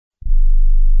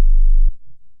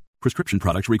Prescription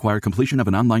products require completion of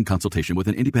an online consultation with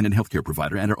an independent healthcare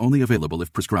provider and are only available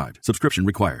if prescribed. Subscription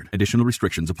required. Additional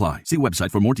restrictions apply. See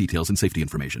website for more details and safety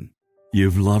information.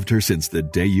 You've loved her since the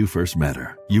day you first met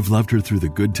her. You've loved her through the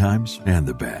good times and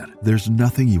the bad. There's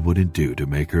nothing you wouldn't do to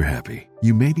make her happy.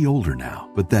 You may be older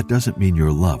now, but that doesn't mean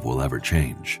your love will ever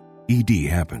change. ED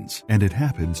happens, and it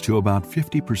happens to about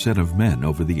 50% of men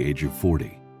over the age of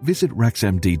 40. Visit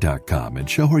RexMD.com and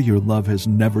show her your love has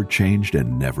never changed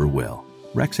and never will.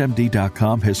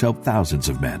 RexMD.com has helped thousands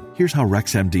of men. Here's how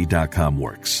RexMD.com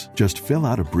works. Just fill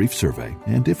out a brief survey,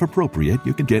 and if appropriate,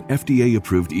 you can get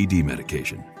FDA-approved ED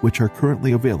medication, which are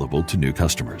currently available to new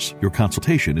customers. Your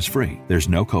consultation is free. There's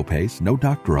no copays, no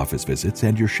doctor office visits,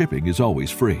 and your shipping is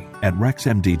always free. At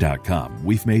RexMD.com,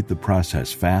 we've made the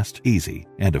process fast, easy,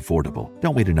 and affordable.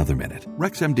 Don't wait another minute.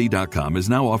 RexMD.com is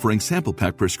now offering sample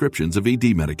pack prescriptions of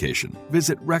ED medication.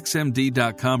 Visit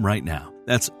RexMD.com right now.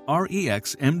 That's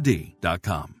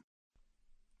REXMD.com.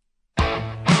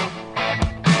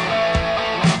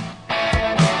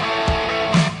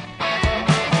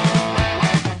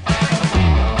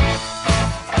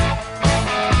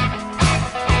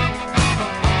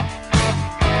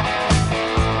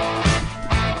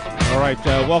 All right,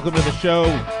 welcome to the show.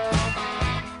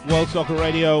 World Soccer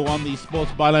Radio on the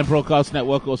Sports Byline Broadcast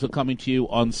Network, also coming to you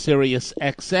on Sirius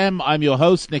XM. I'm your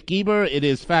host, Nick Geber. It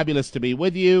is fabulous to be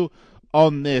with you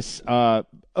on this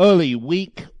early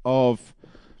week of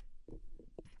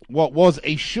what was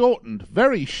a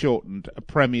very shortened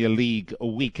Premier League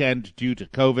weekend due to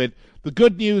COVID. The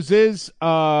good news is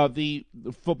the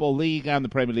Football League and the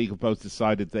Premier League have both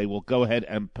decided they will go ahead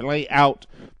and play out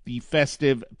the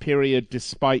festive period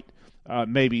despite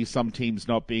maybe some teams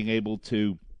not being able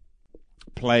to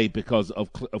play because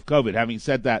of COVID. Having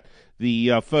said that,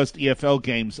 the first EFL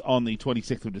games on the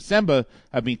 26th of December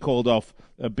have been called off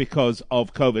because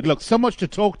of COVID. Look, so much to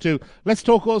talk to. Let's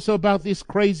talk also about this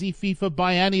crazy FIFA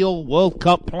biennial World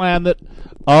Cup plan that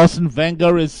Arsene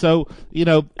Wenger is so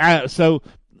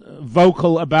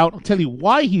vocal about. I'll tell you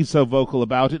why he's so vocal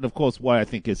about it, and of course why I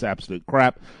think it's absolute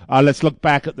crap. Let's look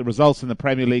back at the results in the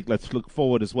Premier League. Let's look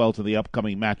forward as well to the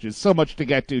upcoming matches. So much to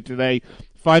get to today.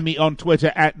 Find me on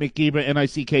Twitter at Nick Geber,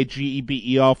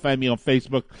 Nickgeber. Find me on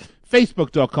Facebook,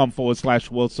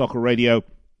 facebook.com/World Soccer Radio.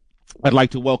 I'd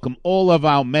like to welcome all of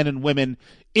our men and women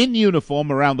in uniform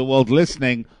around the world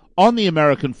listening on the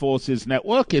American Forces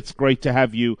Network. It's great to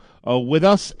have you with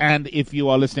us. And if you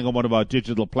are listening on one of our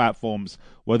digital platforms,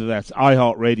 whether that's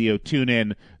iHeartRadio,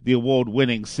 TuneIn, the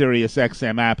award-winning Sirius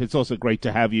XM app, it's also great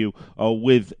to have you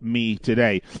with me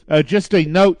today. Just a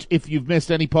note, if you've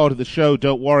missed any part of the show,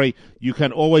 don't worry. You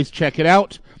can always check it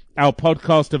out. Our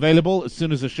podcast available as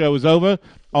soon as the show is over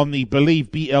on the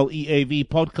Believe, BLEAV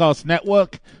podcast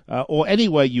network, or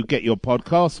anywhere you get your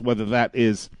podcasts, whether that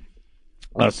is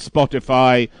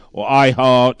Spotify or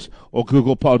iHeart or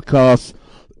Google Podcasts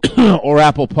or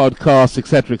Apple Podcasts,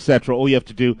 etc., etc. All you have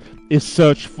to do is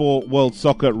search for World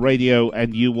Soccer Radio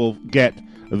and you will get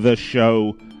the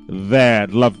show there.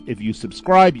 I'd love if you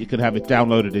subscribe. You can have it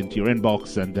downloaded into your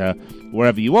inbox, and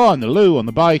wherever you are, in the loo, on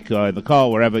the bike, in the car,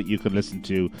 wherever, you can listen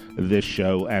to this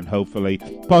show and hopefully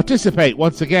participate.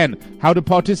 Once again, how to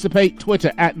participate: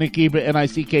 Twitter at Nick Geber,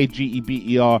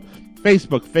 Nickgeber.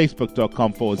 Facebook,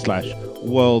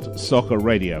 facebook.com/World Soccer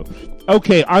Radio.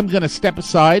 Okay, I'm going to step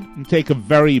aside and take a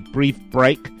very brief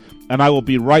break, and I will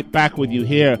be right back with you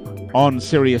here on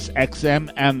Sirius XM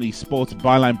and the Sports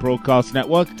Byline Broadcast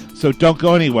Network. So don't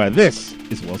go anywhere. This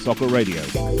is World Soccer Radio.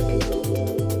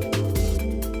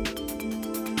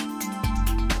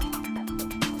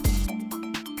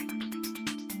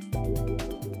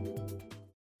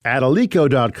 At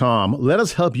Alico.com, let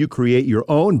us help you create your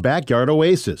own backyard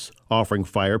oasis, offering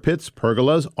fire pits,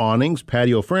 pergolas, awnings,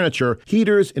 patio furniture,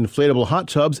 heaters, inflatable hot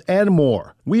tubs, and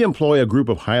more. We employ a group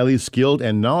of highly skilled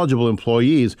and knowledgeable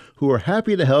employees who are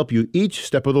happy to help you each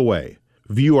step of the way.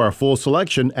 View our full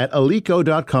selection at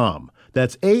Alico.com.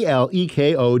 That's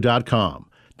ALEKO.com.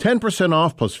 10%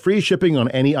 off plus free shipping on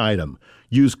any item.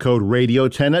 Use code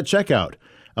RADIO10 at checkout.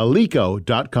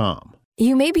 Alico.com.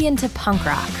 You may be into punk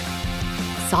rock,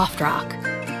 soft rock,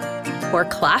 or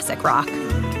classic rock,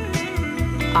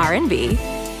 R&B,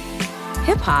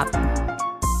 hip-hop,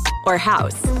 or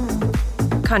house,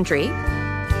 country,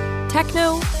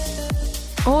 techno,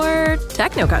 or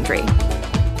techno-country.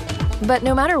 But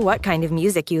no matter what kind of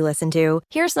music you listen to,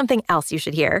 here's something else you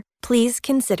should hear. Please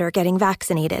consider getting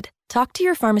vaccinated. Talk to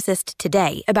your pharmacist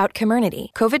today about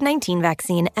Comirnaty, COVID-19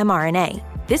 vaccine mRNA.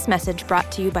 This message brought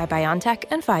to you by BioNTech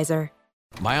and Pfizer.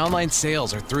 My online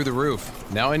sales are through the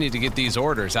roof. Now I need to get these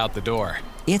orders out the door.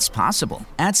 It's possible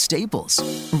at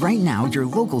Staples. Right now, your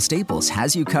local Staples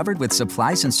has you covered with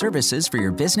supplies and services for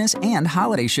your business and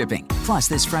holiday shipping. Plus,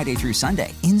 this Friday through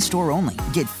Sunday, in-store only,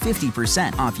 get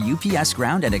 50% off UPS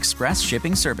Ground and Express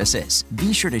shipping services.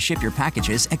 Be sure to ship your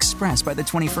packages express by the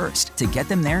 21st to get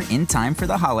them there in time for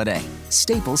the holiday.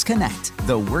 Staples Connect,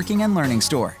 the working and learning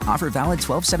store. Offer valid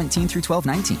 12/17 through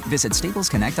 12/19. Visit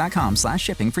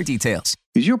staplesconnect.com/shipping for details.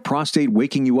 Is your prostate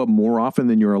waking you up more often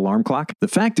than your alarm clock? The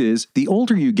fact is, the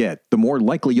older you get, the more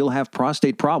likely you'll have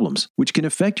prostate problems, which can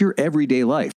affect your everyday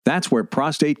life. That's where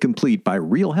Prostate Complete by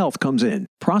Real Health comes in.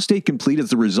 Prostate Complete is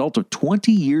the result of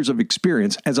 20 years of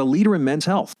experience as a leader in men's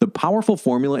health. The powerful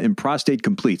formula in Prostate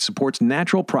Complete supports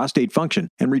natural prostate function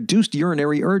and reduced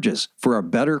urinary urges for a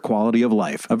better quality of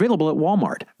life. Available at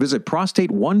Walmart. Visit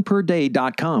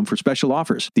prostateoneperday.com for special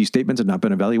offers. These statements have not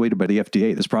been evaluated by the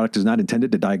FDA. This product is not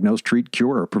intended to diagnose, treat, cure,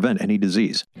 or prevent any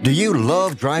disease. Do you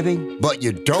love driving, but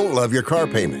you don't love your car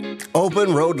payment?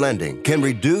 Open Road Lending can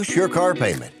reduce your car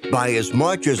payment by as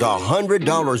much as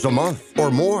 $100 a month or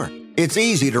more. It's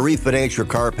easy to refinance your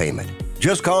car payment.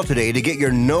 Just call today to get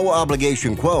your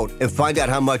no-obligation quote and find out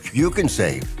how much you can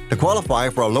save. To qualify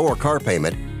for a lower car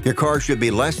payment, your car should be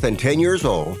less than 10 years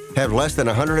old, have less than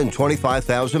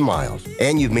 125,000 miles,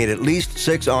 and you've made at least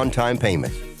 6 on-time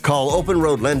payments. Call Open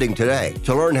Road Lending today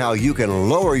to learn how you can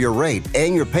lower your rate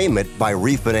and your payment by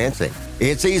refinancing.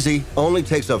 It's easy, only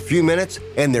takes a few minutes,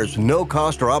 and there's no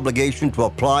cost or obligation to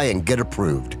apply and get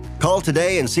approved. Call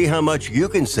today and see how much you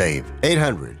can save.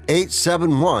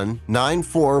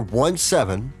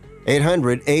 800-871-9417.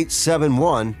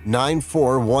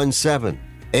 800-871-9417.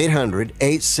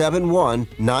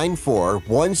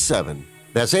 800-871-9417.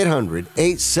 That's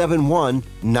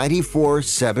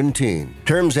 800-871-9417.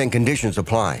 Terms and conditions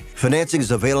apply. Financing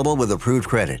is available with approved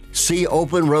credit. See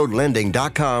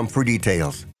openroadlending.com for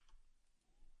details.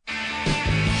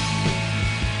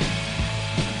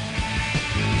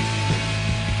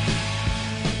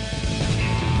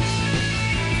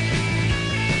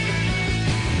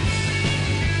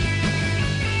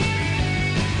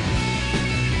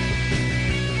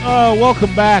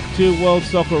 Welcome back to World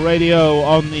Soccer Radio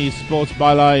on the Sports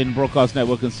Byline Broadcast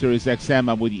Network and Sirius XM.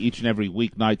 I'm with you each and every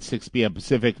weeknight, 6 p.m.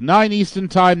 Pacific, 9 Eastern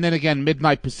Time, then again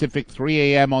midnight Pacific, 3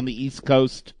 a.m. on the East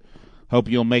Coast. Hope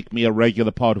you'll make me a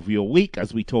regular part of your week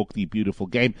as we talk the beautiful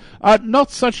game. I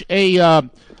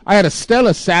had a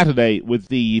stellar Saturday with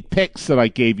the picks that I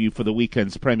gave you for the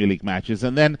weekend's Premier League matches,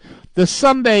 and then the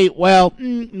Sunday,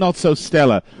 not so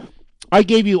stellar. I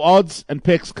gave you odds and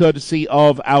picks courtesy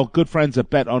of our good friends at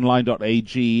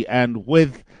betonline.ag, and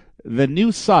with the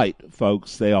new site,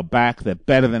 folks, they are back. They're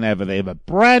better than ever. They have a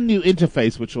brand new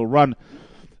interface which will run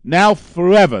now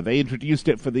forever. They introduced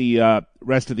it for the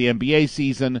rest of the NBA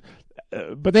season,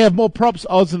 but they have more props,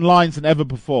 odds, and lines than ever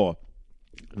before.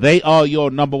 They are your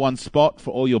number one spot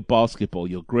for all your basketball,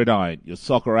 your gridiron, your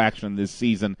soccer action this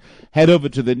season. Head over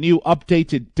to the new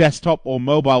updated desktop or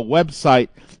mobile website.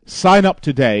 Sign up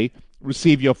today.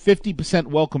 Receive your 50%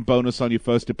 welcome bonus on your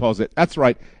first deposit. That's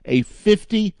right, a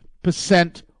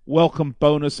 50% welcome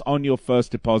bonus on your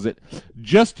first deposit.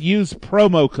 Just use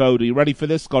promo code. Are you ready for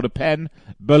this? Got a pen?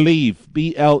 Believe,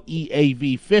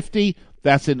 BLEAV 50.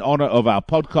 That's in honor of our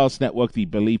podcast network, the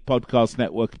Believe Podcast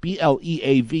Network,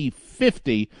 BLEAV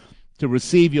 50, to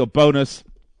receive your bonus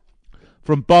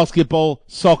from basketball,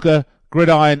 soccer,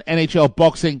 gridiron, NHL,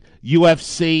 boxing,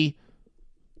 UFC.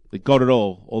 They got it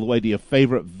all the way to your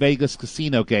favorite Vegas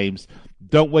casino games.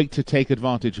 Don't wait to take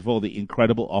advantage of all the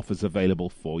incredible offers available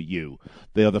for you.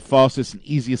 They are the fastest and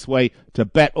easiest way to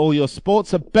bet all your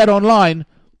sports. At BetOnline,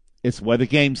 it's where the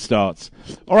game starts.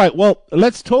 All right, well,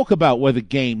 let's talk about where the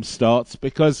game starts,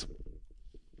 because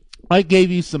I gave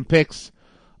you some picks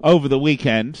over the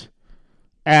weekend,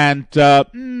 and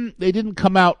they didn't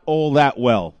come out all that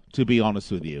well, to be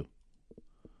honest with you.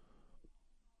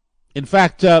 In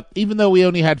fact, even though we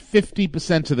only had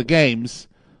 50% of the games,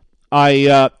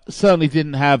 I certainly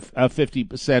didn't have a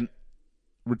 50%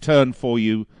 return for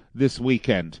you this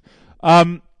weekend.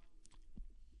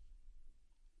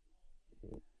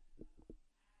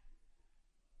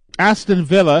 Aston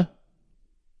Villa.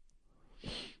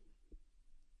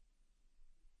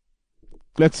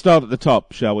 Let's start at the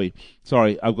top, shall we?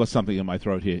 Sorry, I've got something in my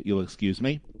throat here. You'll excuse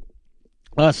me.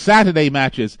 Saturday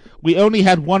matches. We only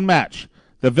had one match.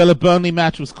 The Villa-Burnley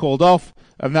match was called off,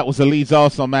 and that was a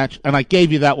Leeds-Arsenal match, and I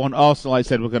gave you that one. Arsenal, I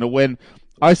said, we're going to win.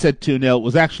 I said 2-0. It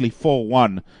was actually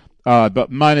 4-1, but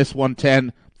minus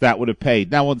 110, that would have paid.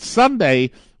 Now, on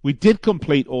Sunday, we did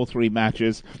complete all three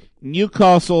matches.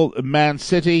 Newcastle, Man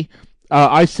City,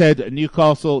 I said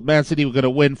Newcastle, Man City were going to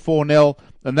win 4-0,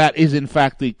 and that is, in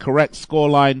fact, the correct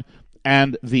scoreline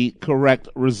and the correct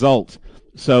result.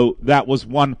 So that was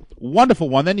one wonderful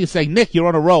one. Then you say, Nick, you're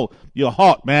on a roll. You're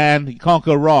hot, man. You can't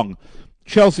go wrong.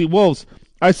 Chelsea Wolves.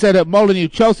 I said at Molineux,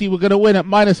 Chelsea were going to win at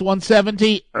minus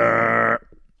 170.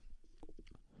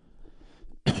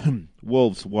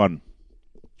 Wolves won.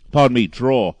 Pardon me,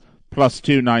 draw. Plus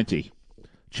 290.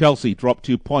 Chelsea dropped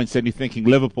 2 points. Then you're thinking,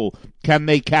 Liverpool, can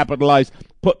they capitalize,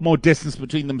 put more distance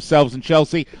between themselves and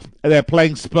Chelsea? They're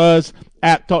playing Spurs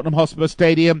at Tottenham Hotspur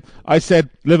Stadium. I said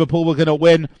Liverpool were going to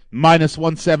win. Minus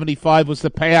 175 was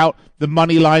the payout, the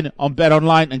money line on Bet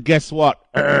Online. And guess what?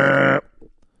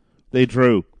 They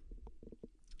drew.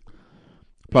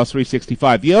 Plus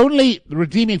 365. The only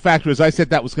redeeming factor is I said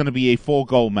that was going to be a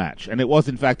 4-goal match. And it was,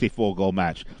 in fact, a 4-goal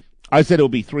match. I said it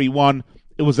would be 3-1.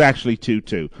 It was actually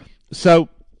 2-2. So,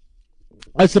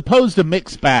 I suppose the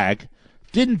mixed bag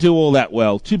didn't do all that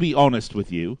well, to be honest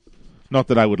with you. Not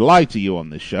that I would lie to you on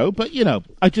this show, but,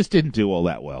 I just didn't do all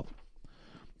that well.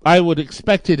 I would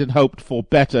expected and hoped for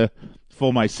better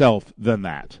for myself than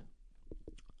that.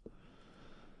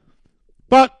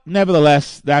 But,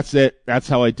 nevertheless, that's it. That's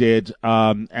how I did.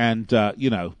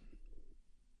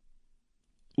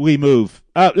 We move.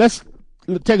 Let's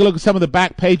take a look at some of the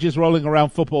back pages rolling around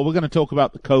football. We're going to talk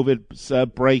about the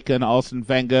COVID break and Arsene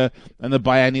Wenger and the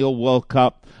biennial World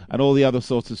Cup and all the other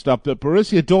sorts of stuff. But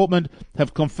Borussia Dortmund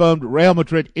have confirmed Real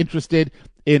Madrid interested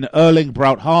in Erling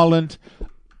Braut Haaland.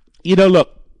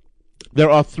 Look, there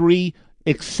are 3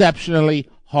 exceptionally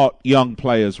hot young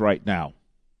players right now.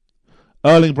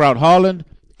 Erling Braut Haaland,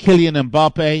 Kylian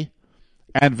Mbappe,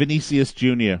 and Vinicius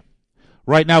Jr.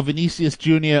 Right now, Vinicius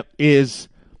Jr. is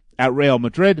at Real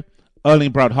Madrid.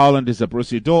 Erling Braut Haaland is at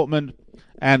Borussia Dortmund,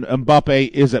 and Mbappe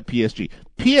is at PSG.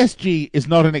 PSG is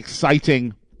not an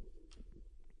exciting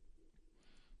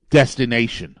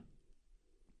destination.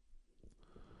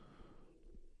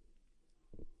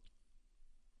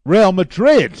 Real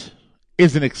Madrid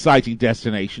is an exciting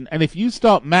destination, and if you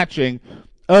start matching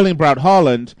Erling Braut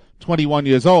Haaland, 21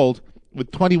 years old,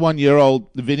 with 21-year-old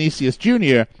Vinicius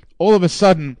Jr., all of a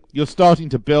sudden you're starting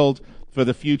to build for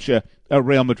the future at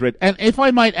Real Madrid. And if I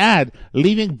might add,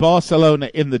 leaving Barcelona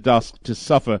in the dust to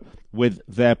suffer with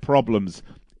their problems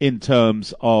in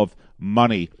terms of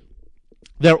money.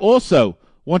 They also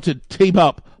want to team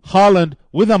up Haaland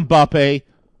with Mbappe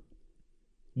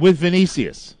with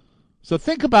Vinicius. So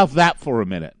think about that for a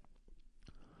minute.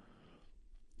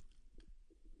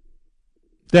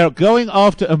 They're going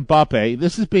after Mbappe.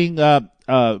 This is being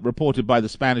reported by the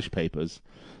Spanish papers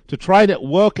to try to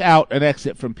work out an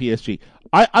exit from PSG.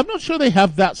 I'm not sure they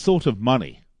have that sort of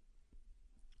money.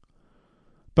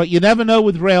 But you never know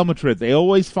with Real Madrid. They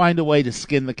always find a way to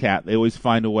skin the cat. They always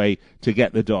find a way to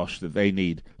get the dosh that they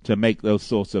need to make those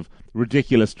sorts of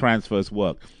ridiculous transfers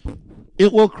work.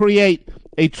 It will create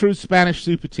a true Spanish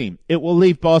super team. It will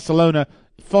leave Barcelona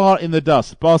far in the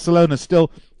dust. Barcelona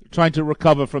still trying to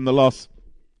recover from the loss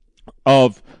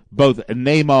of both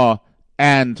Neymar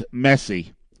and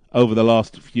Messi over the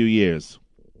last few years.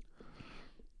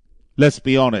 Let's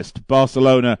be honest,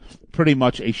 Barcelona pretty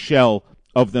much a shell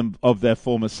of their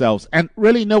former selves, and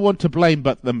really no one to blame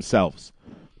but themselves.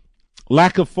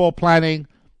 Lack of foreplanning.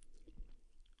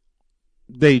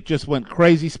 They just went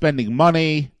crazy spending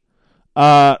money.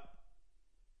 That's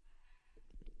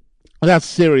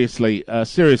seriously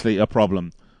a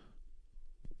problem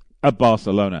at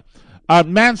Barcelona.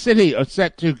 Man City are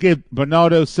set to give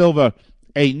Bernardo Silva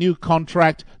a new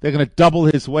contract. They're going to double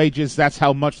his wages. That's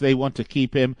how much they want to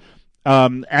keep him.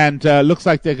 And looks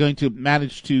like they're going to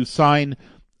manage to sign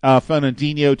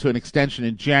Fernandinho to an extension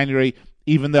in January,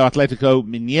 even though Atletico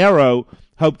Mineiro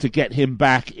hope to get him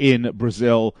back in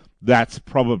Brazil. That's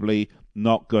probably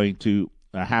not going to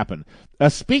happen.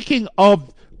 Speaking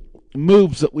of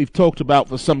moves that we've talked about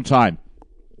for some time,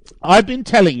 I've been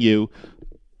telling you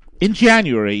in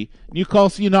January,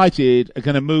 Newcastle United are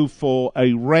going to move for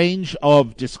a range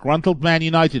of disgruntled Man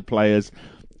United players,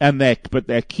 but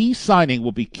their key signing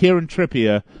will be Kieran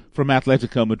Trippier from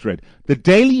Atletico Madrid. The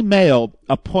Daily Mail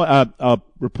are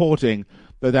reporting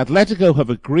that Atletico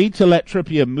have agreed to let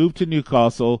Trippier move to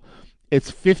Newcastle. It's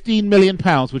 £15 million,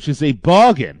 which is a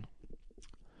bargain.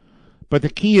 But the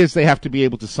key is they have to be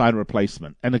able to sign a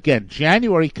replacement. And again,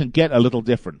 January can get a little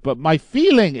different. But my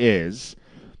feeling is,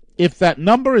 if that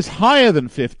number is higher than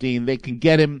 15, they can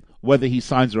get him whether he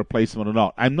signs a replacement or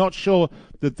not. I'm not sure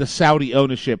that the Saudi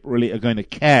ownership really are going to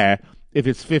care if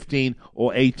it's 15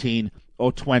 or 18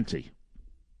 or 20.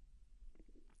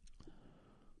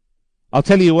 I'll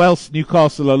tell you who else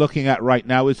Newcastle are looking at right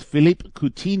now is Philippe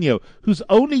Coutinho, who's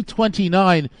only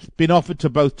 29, been offered to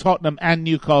both Tottenham and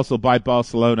Newcastle by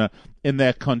Barcelona in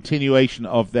their continuation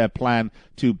of their plan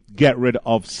to get rid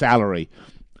of salary.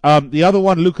 The other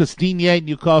one, Lucas Digne,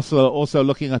 Newcastle are also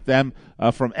looking at them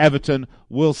from Everton.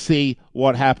 We'll see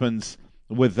what happens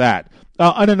with that.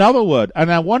 And another word,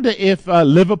 and I wonder if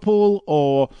Liverpool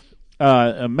or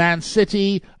Man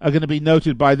City are going to be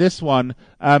noted by this one.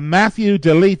 Matthew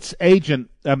De Ligt's agent,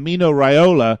 Mino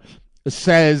Raiola,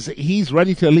 says he's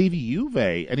ready to leave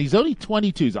Juve, and he's only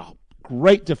 22. He's a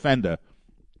great defender.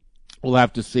 We'll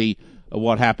have to see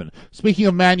what happens. Speaking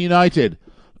of Man United,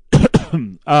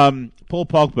 Paul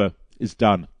Pogba is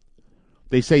done.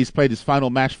 They say he's played his final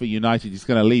match for United. He's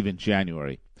going to leave in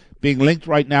January. Being linked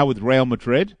right now with Real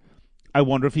Madrid, I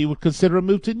wonder if he would consider a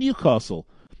move to Newcastle.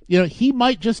 You know, he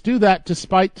might just do that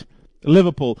despite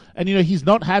Liverpool. And, you know, he's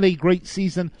not had a great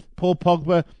season. Paul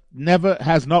Pogba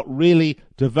has not really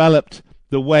developed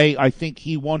the way I think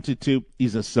he wanted to.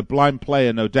 He's a sublime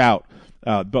player, no doubt.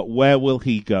 But where will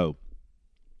he go?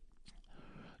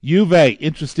 Juve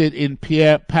interested in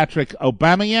Pierre-Patrick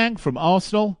Aubameyang from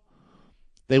Arsenal.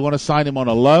 They want to sign him on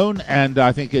a loan, and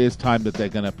I think it is time that they're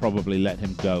going to probably let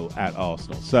him go at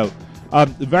Arsenal. So,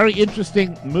 very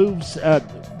interesting moves,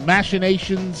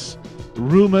 machinations,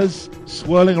 rumors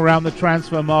swirling around the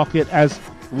transfer market as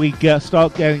we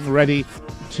start getting ready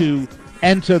to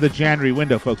enter the January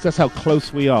window, folks. That's how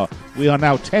close we are. We are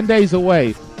now 10 days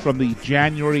away from the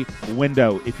January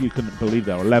window, if you can believe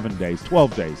that, or 11 days,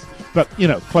 12 days. But, you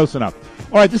know, close enough.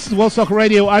 All right, this is World Soccer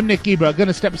Radio. I'm Nick Geber. I'm going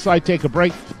to step aside, take a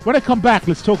break. When I come back,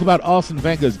 let's talk about Arsene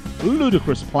Wenger's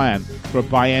ludicrous plan for a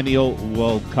biennial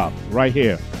World Cup right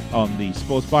here on the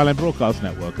Sports Byline Broadcast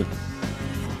Network.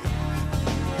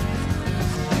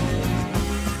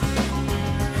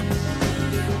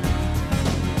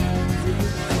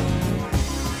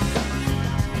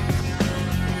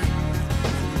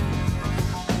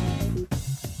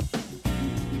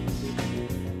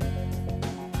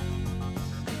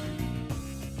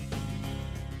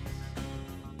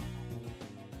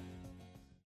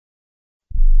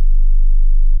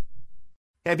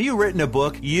 Have you written a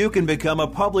book? You can become a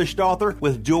published author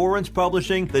with Dorrance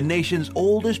Publishing, the nation's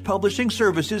oldest publishing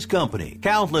services company.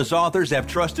 Countless authors have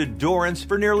trusted Dorrance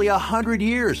for nearly 100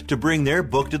 years to bring their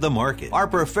book to the market. Our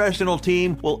professional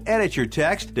team will edit your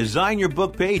text, design your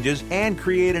book pages, and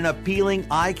create an appealing,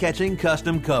 eye-catching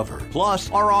custom cover.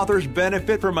 Plus, our authors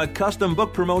benefit from a custom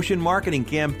book promotion marketing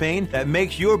campaign that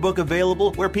makes your book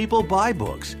available where people buy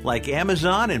books, like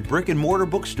Amazon and brick-and-mortar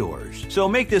bookstores. So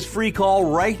make this free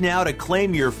call right now to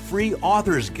claim your free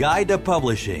author's guide to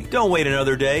publishing. Don't wait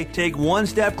another day. Take one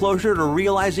step closer to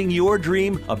realizing your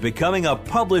dream of becoming a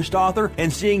published author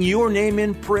and seeing your name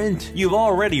in print. You've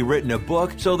already written a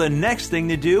book, so the next thing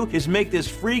to do is make this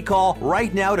free call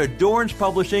right now to Dorrance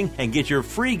Publishing and get your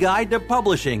free guide to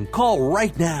publishing. Call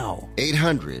right now.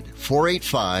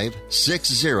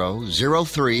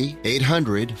 800-485-6003.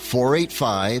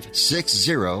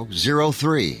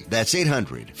 800-485-6003. That's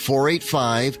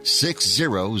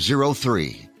 800-485-6003.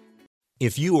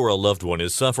 If you or a loved one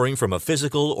is suffering from a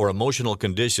physical or emotional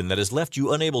condition that has left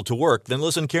you unable to work, then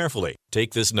listen carefully.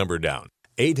 Take this number down.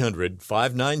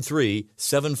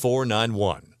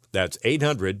 800-593-7491. That's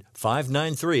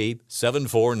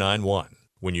 800-593-7491.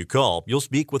 When you call, you'll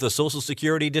speak with a Social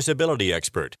Security disability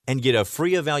expert and get a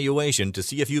free evaluation to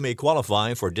see if you may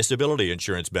qualify for disability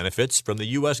insurance benefits from the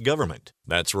U.S. government.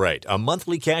 That's right, a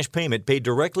monthly cash payment paid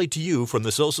directly to you from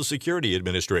the Social Security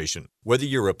Administration. Whether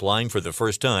you're applying for the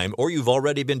first time or you've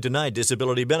already been denied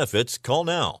disability benefits, call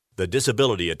now. The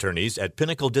disability attorneys at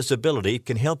Pinnacle Disability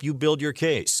can help you build your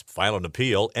case, file an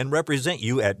appeal, and represent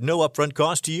you at no upfront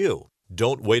cost to you.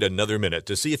 Don't wait another minute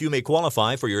to see if you may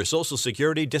qualify for your Social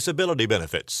Security disability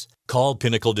benefits. Call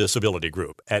Pinnacle Disability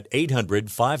Group at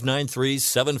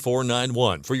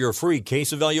 800-593-7491 for your free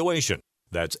case evaluation.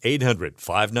 That's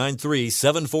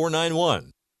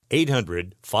 800-593-7491.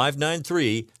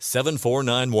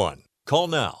 800-593-7491. Call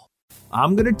now.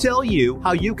 I'm going to tell you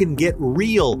how you can get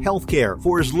real health care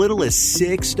for as little as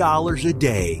 $6 a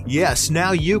day. Yes,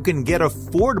 now you can get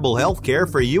affordable health care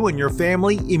for you and your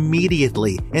family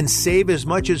immediately and save as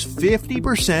much as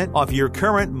 50% off your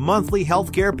current monthly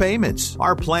health care payments.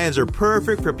 Our plans are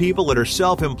perfect for people that are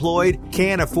self-employed,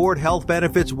 can't afford health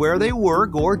benefits where they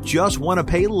work, or just want to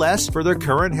pay less for their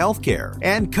current health care.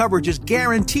 And coverage is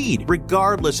guaranteed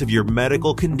regardless of your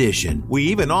medical condition. We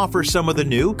even offer some of the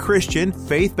new Christian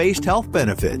faith-based health health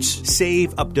benefits.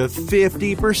 Save up to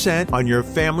 50% on your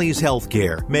family's health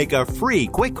care. Make a free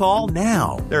quick call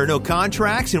now. There are no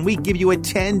contracts, and we give you a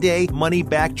 10-day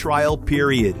money-back trial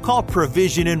period. Call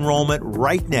Provision Enrollment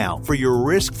right now for your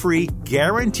risk-free,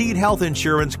 guaranteed health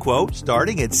insurance quote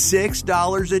starting at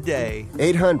 $6 a day.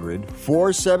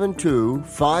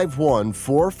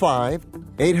 800-472-5145.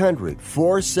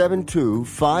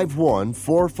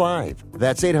 800-472-5145.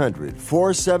 That's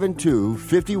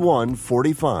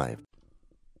 800-472-5145.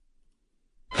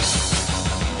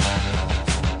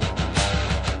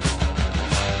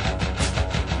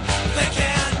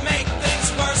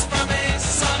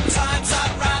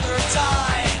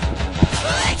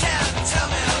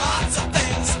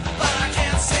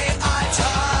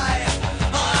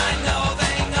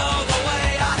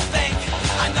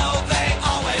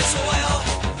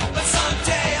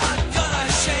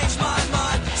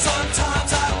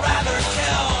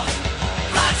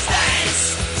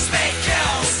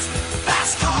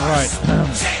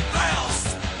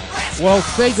 Well,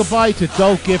 say goodbye to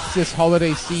dull gifts this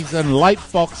holiday season.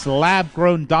 Lightbox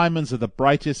lab-grown diamonds are the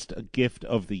brightest gift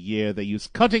of the year. They use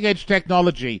cutting-edge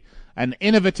technology and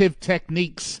innovative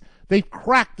techniques. They've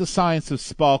cracked the science of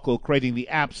sparkle, creating the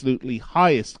absolutely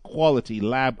highest quality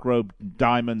lab-grown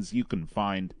diamonds you can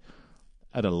find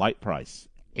at a light price.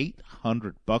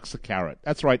 $800 a carat.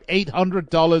 That's right,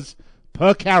 $800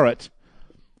 per carat.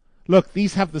 Look,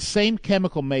 these have the same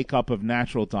chemical makeup of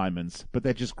natural diamonds, but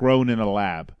they're just grown in a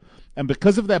lab. And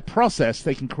because of their process,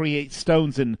 they can create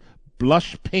stones in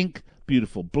blush pink,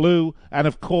 beautiful blue, and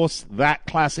of course, that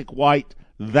classic white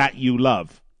that you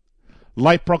love.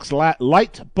 Lightbox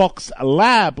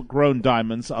lab-grown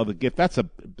diamonds are the gift. That's a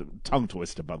tongue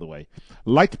twister, by the way.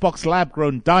 Lightbox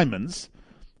lab-grown diamonds,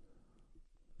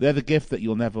 they're the gift that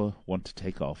you'll never want to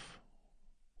take off.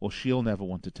 Or she'll never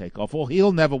want to take off. Or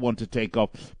he'll never want to take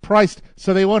off. Priced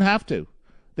so they won't have to.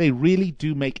 They really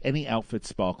do make any outfit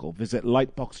sparkle. Visit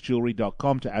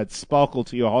lightboxjewelry.com to add sparkle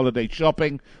to your holiday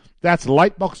shopping. That's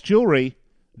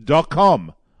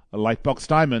lightboxjewelry.com. A Lightbox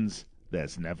Diamonds,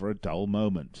 there's never a dull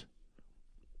moment.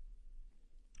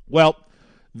 Well,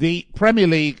 the Premier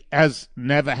League has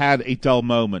never had a dull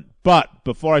moment. But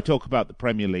before I talk about the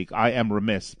Premier League, I am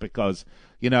remiss because,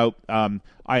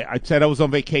 I said I was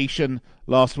on vacation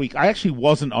last week. I actually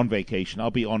wasn't on vacation, I'll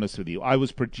be honest with you. I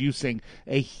was producing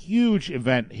a huge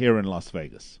event here in Las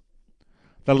Vegas.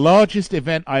 The largest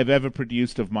event I've ever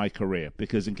produced of my career,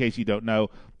 because in case you don't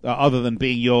know, other than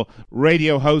being your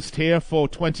radio host here for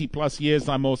 20 plus years,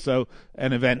 I'm also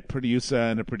an event producer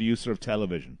and a producer of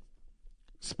television.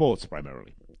 Sports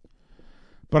primarily.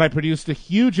 But I produced a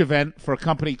huge event for a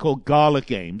company called Gala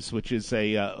Games, which is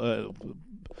a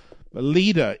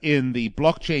leader in the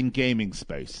blockchain gaming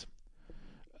space.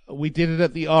 We did it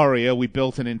at the Aria. We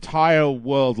built an entire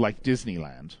world like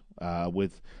Disneyland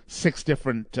with 6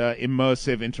 different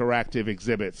immersive, interactive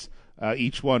exhibits,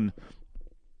 each one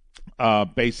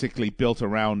basically built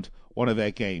around one of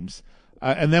their games.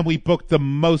 And then we booked the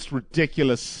most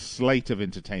ridiculous slate of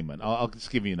entertainment. I'll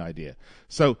just give you an idea.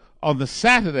 So on the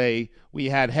Saturday, we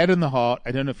had Head and the Heart.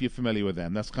 I don't know if you're familiar with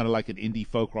them. That's kind of like an indie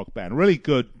folk rock band. Really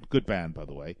good band, by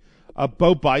the way.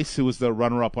 Bo Bice, who was the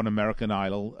runner-up on American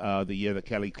Idol the year that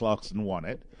Kelly Clarkson won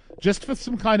it, just for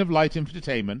some kind of light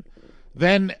entertainment.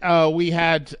 Then we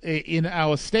had, in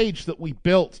our stage that we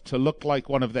built to look like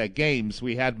one of their games,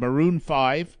 we had Maroon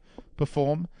 5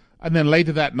 perform. And then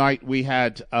later that night, we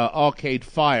had Arcade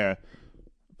Fire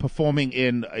performing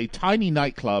in a tiny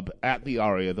nightclub at the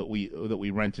Aria that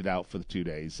we rented out for the 2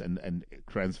 days and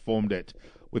transformed it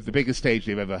with the biggest stage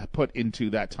they've ever put into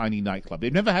that tiny nightclub.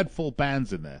 They've never had full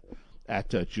bands in there at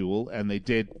Jewel, and they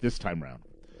did this time round.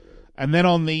 And then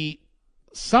on the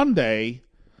Sunday,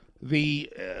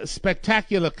 the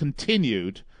spectacular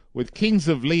continued with Kings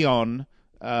of Leon,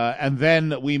 and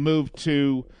then we moved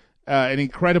to an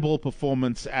incredible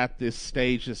performance at this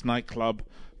stage, this nightclub,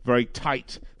 very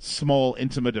tight, small,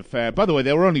 intimate affair. By the way,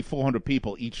 there were only 400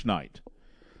 people each night.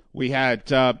 We had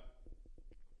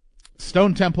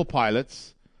Stone Temple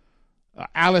Pilots,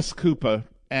 Alice Cooper,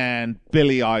 and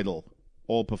Billy Idol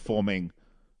all performing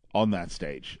on that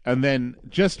stage. And then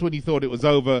just when you thought it was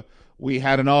over, we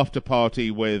had an after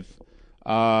party with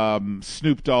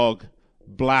Snoop Dogg,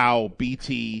 Blau,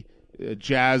 BT,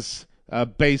 Jazz,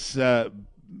 Bass, I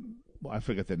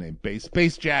forget their name,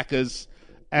 Bass Jackers,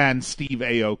 and Steve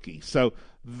Aoki. So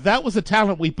that was a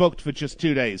talent we booked for just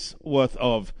 2 days worth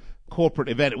of corporate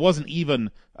event. It wasn't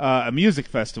even a music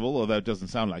festival, although it doesn't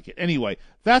sound like it. Anyway,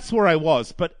 that's where I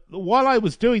was. But while I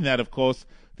was doing that, of course,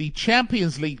 the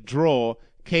Champions League draw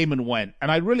came and went,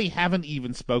 and I really haven't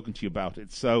even spoken to you about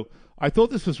it. So I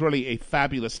thought this was really a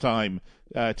fabulous time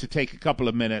to take a couple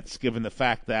of minutes, given the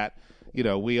fact that,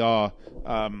 we are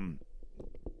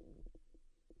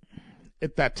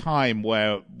at that time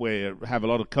where we have a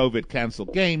lot of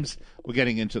COVID-canceled games. We're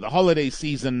getting into the holiday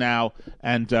season now,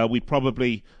 and we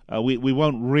probably we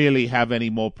won't really have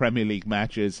any more Premier League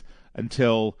matches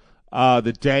until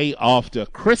the day after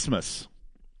Christmas.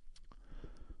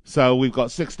 So we've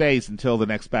got 6 days until the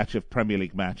next batch of Premier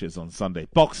League matches on Sunday,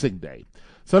 Boxing Day.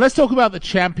 So let's talk about the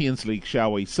Champions League,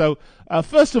 shall we? So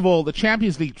first of all, the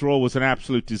Champions League draw was an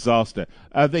absolute disaster.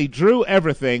 They drew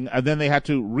everything, and then they had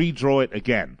to redraw it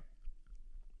again.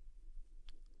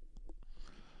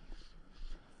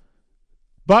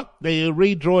 But they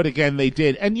redraw it again, they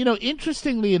did. And,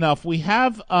 interestingly enough, we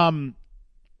have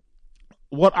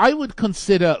what I would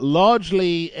consider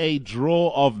largely a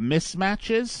draw of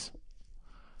mismatches,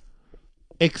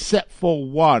 except for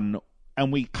one,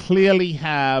 and we clearly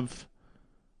have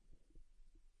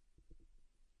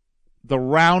the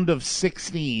round of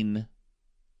 16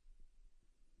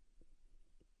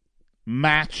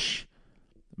 matchup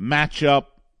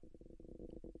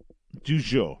du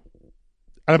jour.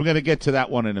 And I'm going to get to that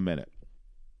one in a minute.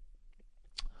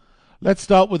 Let's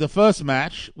start with the first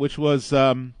match, which was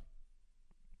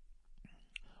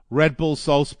Red Bull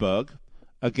Salzburg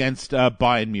against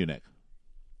Bayern Munich.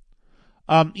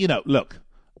 Look,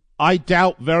 I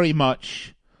doubt very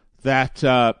much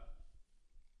that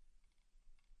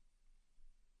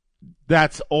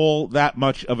that's all that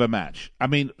much of a match. I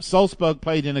mean, Salzburg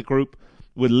played in a group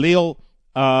with Lille,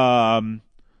 Sevilla,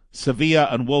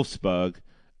 and Wolfsburg,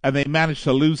 and they managed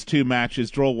to lose 2 matches,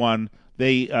 draw 1.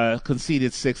 They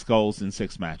conceded 6 goals in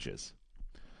 6 matches.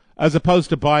 As opposed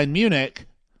to Bayern Munich,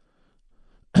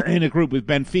 in a group with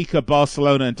Benfica,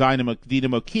 Barcelona, and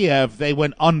Dynamo Kiev, they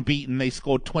went unbeaten. They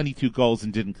scored 22 goals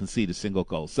and didn't concede a single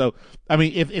goal. So, I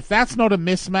mean, if that's not a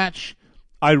mismatch,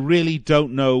 I really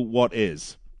don't know what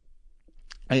is.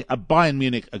 Bayern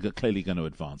Munich are clearly going to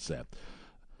advance there.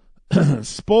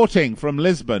 Sporting from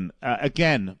Lisbon,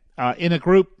 again, in a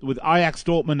group with Ajax,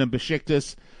 Dortmund, and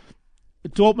Besiktas.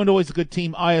 Dortmund always a good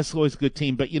team, Ajax always a good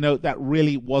team, but, that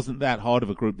really wasn't that hard of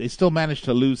a group. They still managed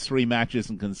to lose 3 matches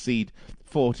and concede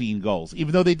 14 goals,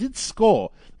 even though they did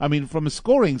score. I mean, from a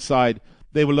scoring side,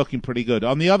 they were looking pretty good.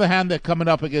 On the other hand, they're coming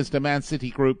up against a Man City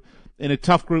group in a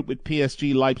tough group with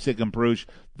PSG, Leipzig, and Bruges.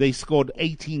 They scored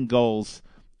 18 goals.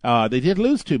 They did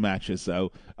lose 2 matches,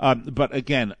 though. But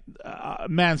again,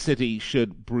 Man City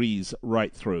should breeze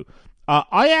right through.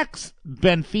 Ajax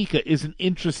Benfica is an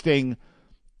interesting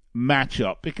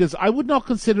matchup because I would not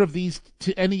consider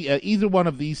either one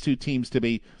of these 2 teams to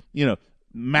be,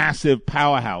 massive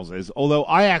powerhouses. Although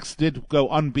Ajax did go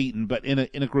unbeaten, but in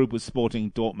a group with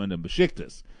Sporting, Dortmund, and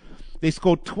Besiktas, they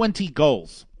scored 20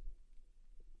 goals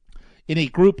in a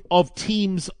group of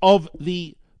teams of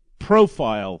the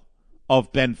profile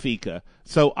of Benfica.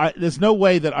 So there's no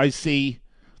way that I see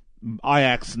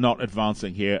Ajax not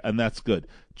advancing here, and that's good.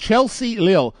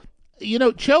 Chelsea-Lille.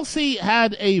 Chelsea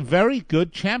had a very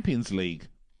good Champions League.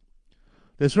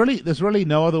 There's really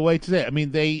no other way to say it. I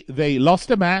mean, they lost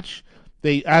a match.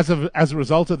 They as a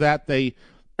result of that, they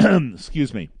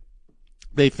excuse me,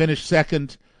 they finished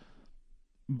second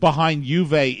behind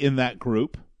Juve in that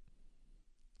group.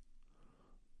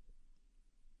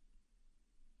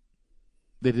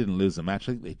 They didn't lose a match.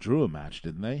 I think they drew a match,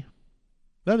 didn't they?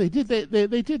 No, they did.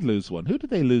 They did lose one. Who did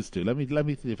they lose to? Let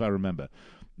me see if I remember.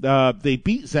 They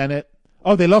beat Zenit.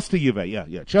 Oh, they lost to Juve.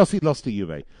 Yeah. Chelsea lost to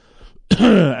Juve,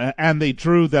 and they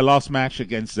drew their last match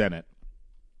against Zenit.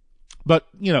 But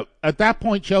at that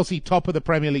point, Chelsea top of the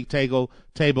Premier League table,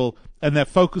 and their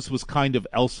focus was kind of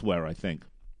elsewhere, I think.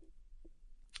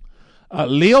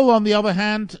 Lille, on the other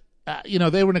hand,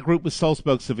 they were in a group with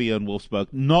Salzburg, Sevilla, and Wolfsburg.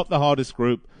 Not the hardest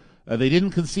group. They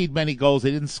didn't concede many goals.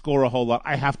 They didn't score a whole lot.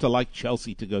 I have to like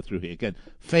Chelsea to go through here. Again,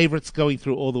 favorites going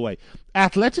through all the way.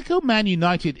 Atletico Man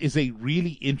United is a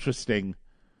really interesting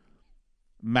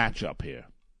matchup here.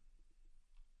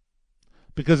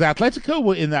 Because Atletico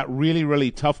were in that really,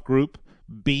 really tough group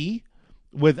B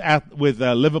with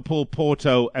Liverpool,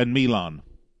 Porto, and Milan.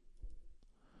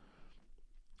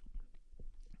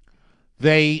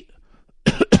 They,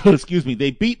 excuse me,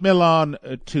 they beat Milan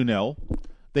 2-0.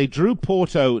 They drew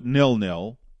Porto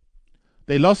 0-0.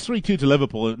 They lost 3-2 to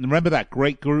Liverpool. And remember that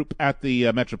great group at the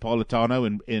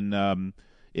Metropolitano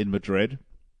in Madrid?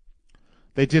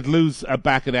 They did lose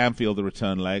back at Anfield, the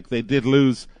return leg. They did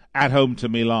lose at home to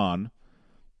Milan.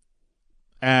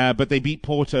 But they beat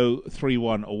Porto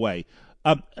 3-1 away.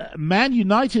 Man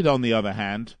United, on the other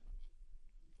hand,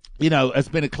 has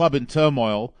been a club in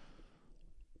turmoil.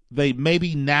 They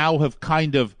maybe now have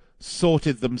kind of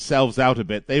sorted themselves out a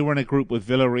bit. They were in a group with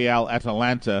Villarreal,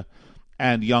 Atalanta,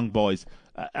 and Young Boys.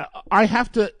 I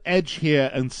have to edge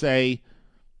here and say,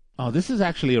 this is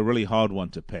actually a really hard one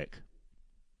to pick.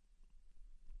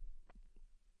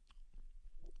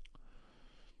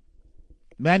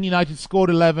 Man United scored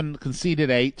 11,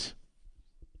 conceded 8.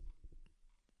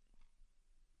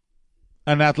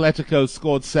 And Atletico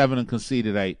scored 7 and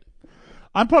conceded 8.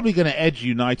 I'm probably going to edge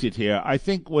United here. I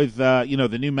think with the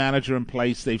new manager in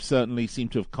place, they've certainly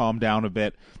seemed to have calmed down a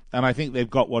bit, and I think they've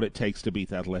got what it takes to beat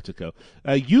Atletico.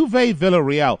 Juve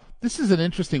Villarreal. This is an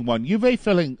interesting one. Juve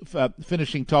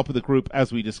finishing top of the group,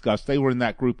 as we discussed. They were in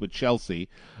that group with Chelsea.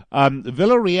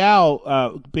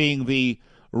 Villarreal being the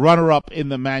runner-up in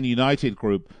the Man United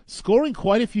group, scoring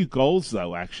quite a few goals,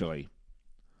 though, actually.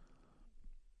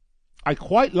 I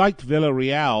quite liked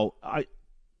Villarreal.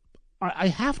 I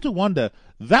have to wonder.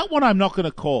 That one I'm not going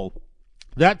to call.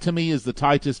 That, to me, is the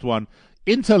tightest one.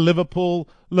 Inter Liverpool.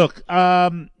 Look,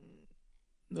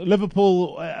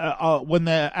 Liverpool, when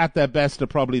they're at their best, are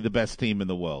probably the best team in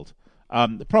the world.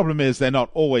 The problem is they're not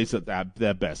always at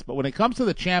their best. But when it comes to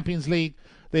the Champions League,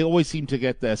 they always seem to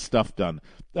get their stuff done.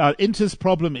 Inter's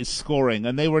problem is scoring,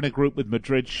 and they were in a group with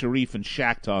Madrid, Sheriff, and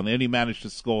Shakhtar, and they only managed to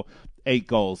score 8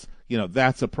 goals.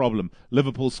 That's a problem.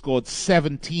 Liverpool scored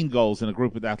 17 goals in a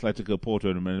group with Atletico,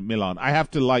 Porto, and Milan. I have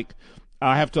to like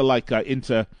Liverpool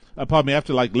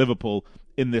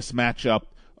in this matchup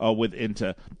with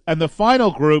Inter. And the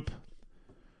final group,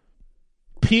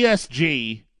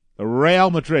 PSG,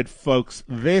 Real Madrid, folks.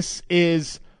 This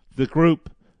is the group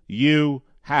you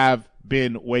have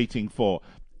been waiting for.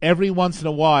 Every once in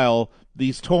a while,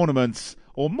 these tournaments,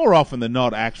 or more often than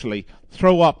not actually,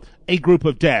 throw up a group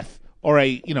of death or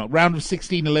a round of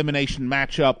 16 elimination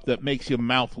matchup that makes your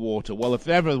mouth water. Well, if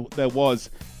ever there was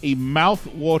a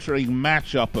mouth-watering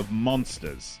matchup of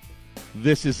monsters,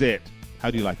 this is it.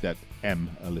 How do you like that M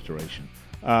alliteration?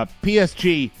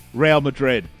 PSG, Real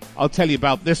Madrid. I'll tell you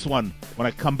about this one when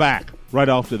I come back right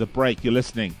after the break. You're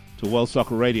listening to World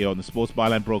Soccer Radio on the Sports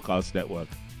Byline Broadcast Network.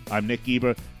 I'm Nick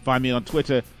Geber. Find me on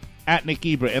Twitter at Nick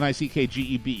Geber,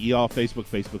 Nickgeber, Facebook,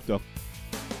 Facebook.com.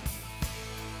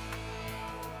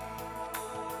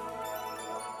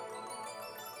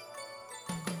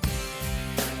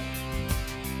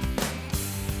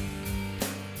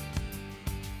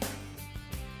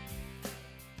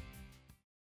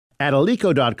 At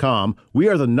Alico.com, we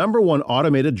are the #1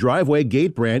 automated driveway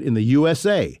gate brand in the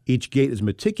USA. Each gate is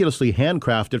meticulously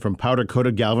handcrafted from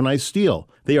powder-coated galvanized steel.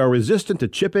 They are resistant to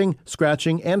chipping,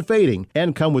 scratching, and fading,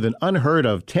 and come with an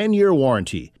unheard-of 10-year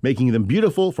warranty, making them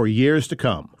beautiful for years to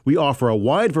come. We offer a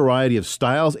wide variety of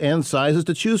styles and sizes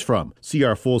to choose from. See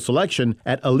our full selection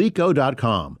at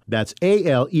Alico.com. That's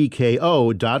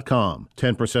ALEKO.com.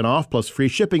 10% off plus free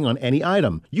shipping on any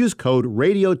item. Use code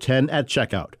RADIO10 at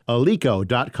checkout.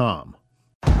 Alico.com.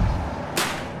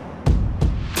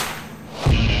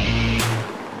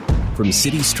 From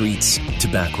city streets to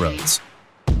back roads.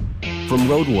 From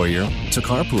road warrior to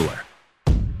carpooler.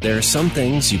 There are some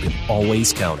things you can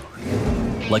always count on.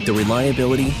 Like the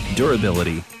reliability,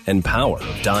 durability, and power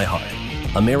of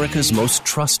DieHard, America's most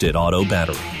trusted auto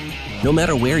battery. No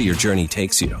matter where your journey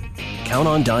takes you, count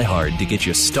on DieHard to get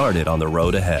you started on the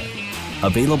road ahead.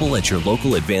 Available at your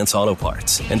local Advance Auto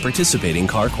Parts and participating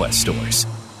CarQuest stores.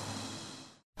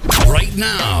 Right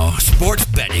now, sports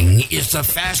betting is the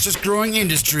fastest growing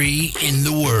industry in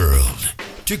the world.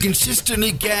 To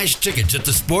consistently cash tickets at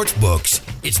the sports books,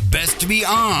 it's best to be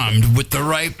armed with the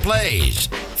right plays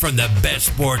from the best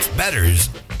sports bettors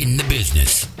in the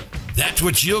business. That's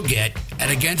what you'll get at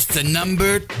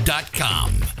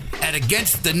AgainstTheNumber.com. At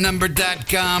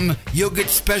AgainstTheNumber.com, you'll get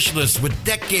specialists with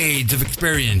decades of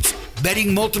experience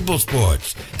betting multiple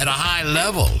sports at a high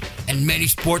level and many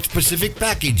sports-specific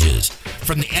packages,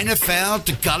 from the NFL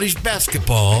to college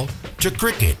basketball to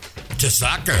cricket to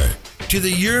soccer to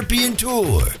the European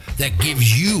Tour, that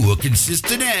gives you a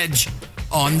consistent edge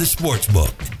on the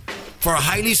sportsbook. For a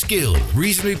highly skilled,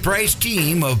 reasonably priced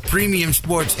team of premium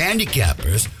sports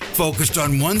handicappers focused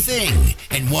on one thing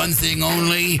and one thing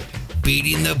only,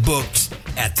 beating the books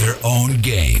at their own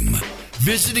game.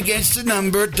 Visit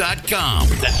AgainstTheNumber.com.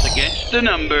 That's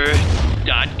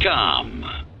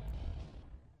AgainstTheNumber.com.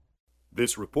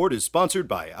 This report is sponsored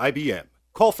by IBM.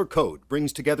 Call for Code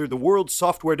brings together the world's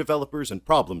software developers and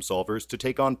problem solvers to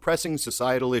take on pressing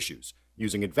societal issues,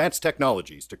 using advanced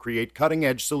technologies to create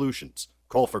cutting-edge solutions.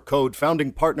 Call for Code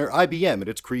founding partner IBM and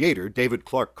its creator, David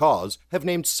Clark Cause, have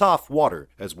named SOF Water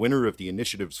as winner of the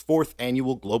initiative's 4th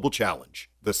annual Global Challenge.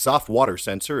 The SOF Water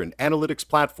sensor and analytics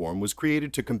platform was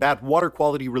created to combat water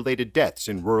quality-related deaths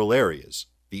in rural areas.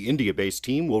 The India-based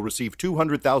team will receive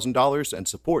 $200,000 and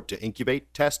support to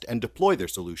incubate, test, and deploy their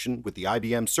solution with the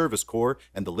IBM Service Corps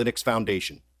and the Linux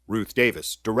Foundation. Ruth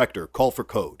Davis, Director, Call for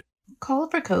Code. Call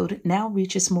for Code now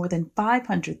reaches more than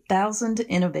 500,000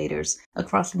 innovators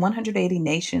across 180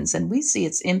 nations, and we see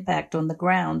its impact on the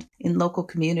ground in local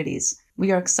communities.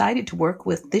 We are excited to work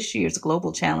with this year's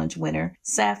Global Challenge winner,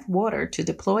 SAF Water, to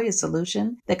deploy a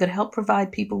solution that could help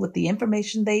provide people with the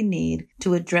information they need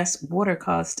to address water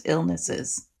cost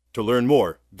illnesses. To learn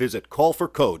more, visit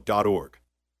callforcode.org.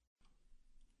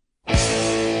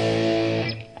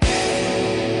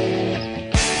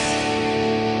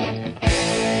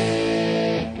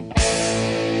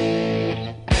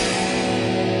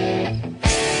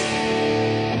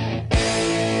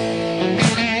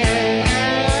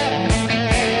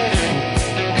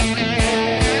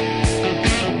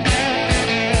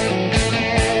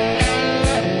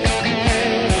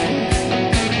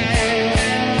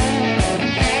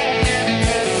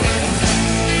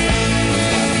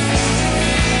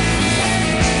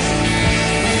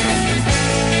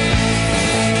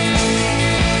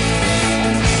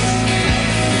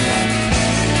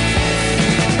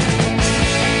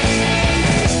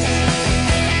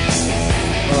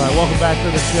 Back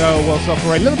to the show, World Soccer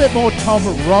Radio. A little bit more Tom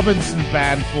Robinson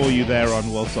Band for you there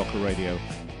on World Soccer Radio.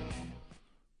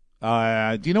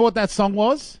 Do you know what that song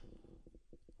was?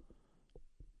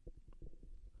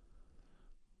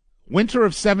 Winter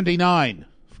of '79,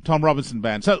 Tom Robinson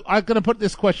Band. So I'm going to put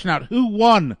this question out. Who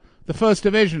won the First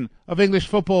Division of English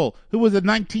football? Who were the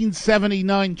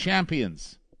 1979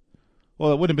 champions?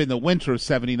 Well, it would have been the winter of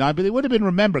 '79, but it would have been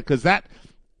remembered because that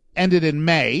ended in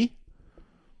May.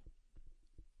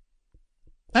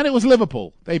 And it was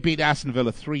Liverpool. They beat Aston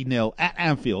Villa 3-0 at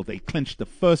Anfield. They clinched the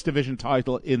First Division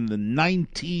title in the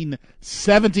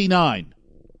 1979.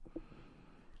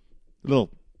 A little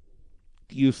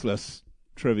useless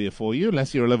trivia for you,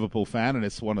 unless you're a Liverpool fan and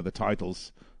it's one of the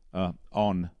titles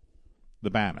on the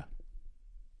banner.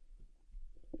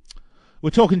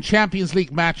 We're talking Champions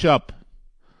League matchup.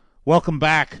 Welcome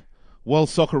back. World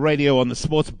Soccer Radio on the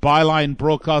Sports Byline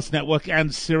Broadcast Network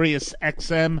and Sirius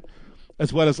XM,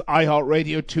 as well as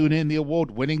iHeartRadio, TuneIn, the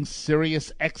award-winning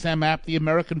Sirius XM app, the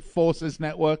American Forces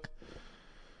Network,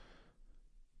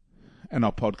 and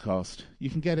our podcast.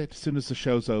 You can get it as soon as the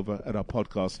show's over at our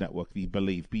podcast network, the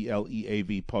Believe,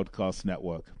 B-L-E-A-V Podcast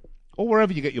Network, or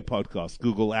wherever you get your podcasts,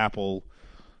 Google, Apple,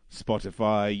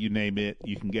 Spotify, you name it,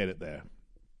 you can get it there.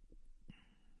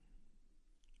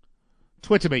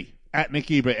 Twitter me, at Nick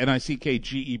Geber,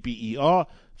 Nickgeber,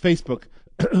 Facebook,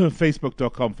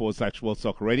 facebook.com/World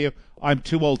Soccer Radio. I'm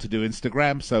too old to do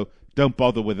Instagram, so don't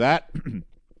bother with that.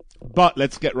 But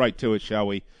let's get right to it, shall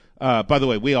we? By the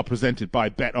way, we are presented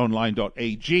by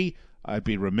betonline.ag. I'd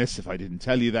be remiss if I didn't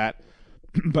tell you that.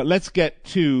 But let's get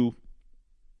to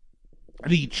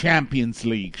the Champions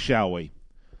League, shall we?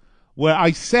 Where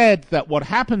I said that what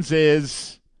happens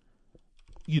is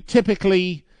you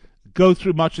typically go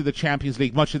through much of the Champions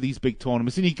League, much of these big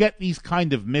tournaments, and you get these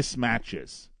kind of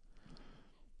mismatches.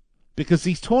 Because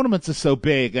these tournaments are so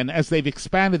big, and as they've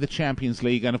expanded the Champions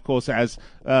League, and of course as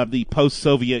the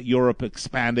post-Soviet Europe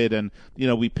expanded, and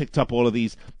we picked up all of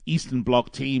these Eastern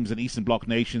Bloc teams and Eastern Bloc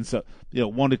nations that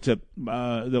wanted to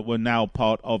that were now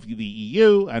part of the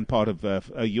EU and part of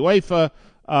UEFA,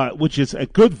 which is a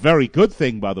very good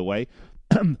thing, by the way.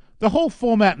 The whole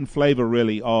format and flavor,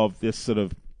 really, of this sort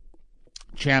of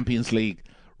Champions League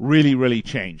really, really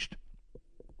changed.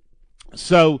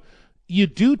 So you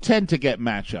do tend to get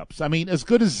matchups. I mean, as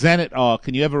good as Zenit are,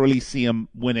 can you ever really see them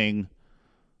winning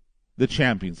the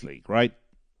Champions League, right?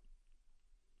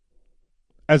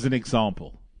 As an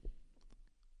example.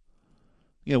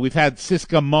 We've had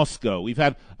CSKA Moscow. We've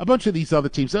had a bunch of these other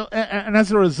teams. And as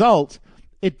a result,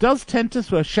 it does tend to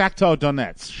throw Shakhtar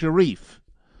Donetsk, Sharif.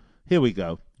 Here we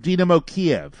go. Dynamo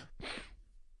Kiev.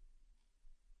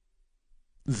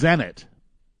 Zenit.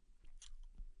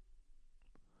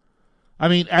 I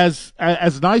mean, as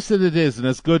nice as it is and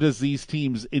as good as these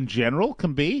teams in general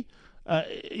can be,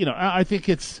 I think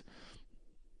it's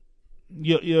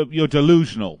you're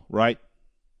delusional, right?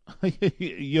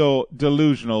 You're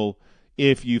delusional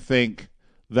if you think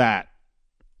that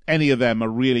any of them are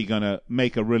really going to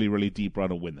make a really, really deep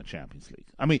run or win the Champions League.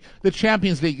 I mean, the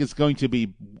Champions League is going to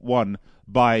be won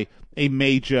by a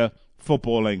major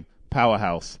footballing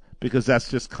powerhouse because that's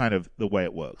just kind of the way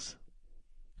it works.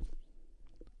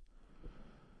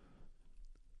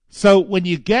 So when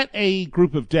you get a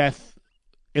group of death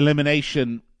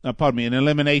elimination, an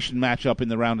elimination matchup in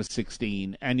the round of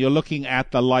 16, and you're looking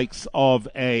at the likes of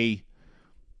a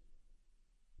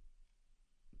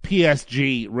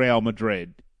PSG Real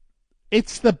Madrid,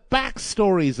 It's the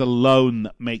backstories alone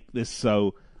that make this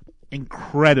so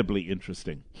incredibly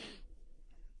interesting.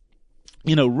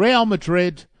 You know, Real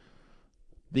Madrid,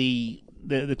 the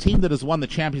team that has won the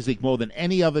Champions League more than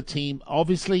any other team,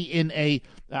 obviously in a,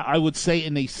 I would say,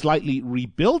 in a slightly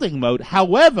rebuilding mode.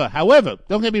 However,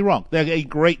 don't get me wrong, they're a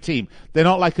great team. They're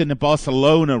not like in the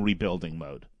Barcelona rebuilding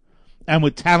mode. And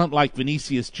with talent like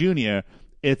Vinicius Jr.,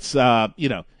 it's,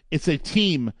 it's a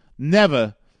team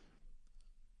never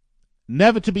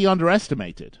to be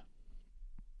underestimated.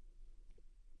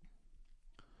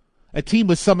 A team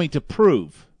with something to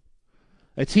prove.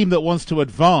 A team that wants to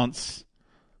advance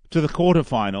to the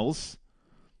quarterfinals,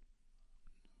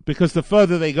 because the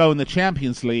further they go in the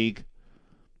Champions League,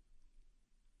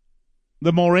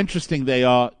 the more interesting they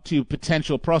are to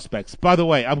potential prospects. By the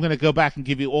way, I'm going to go back and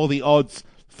give you all the odds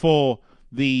for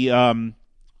the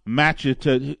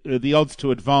the odds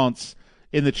to advance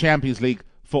in the Champions League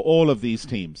for all of these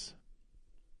teams.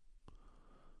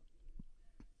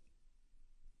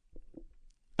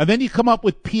 And then you come up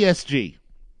with PSG.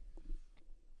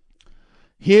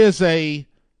 Here's a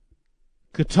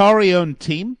Qatari-owned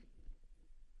team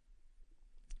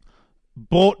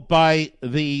bought by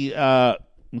the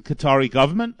Qatari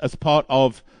government as part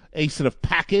of a sort of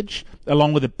package,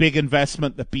 along with a big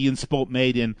investment that beIN Sport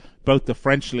made in both the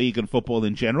French league and football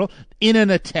in general, in an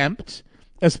attempt,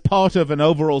 as part of an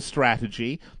overall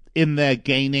strategy, in their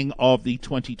gaining of the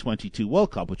 2022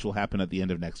 World Cup, which will happen at the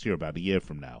end of next year, about a year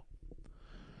from now.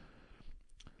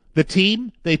 The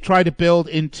team they try to build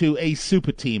into a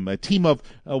super team, a team of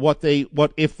what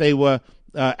if they were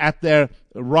at their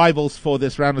rivals for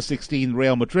this round of 16,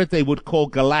 Real Madrid, they would call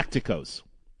Galacticos.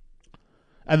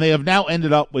 And they have now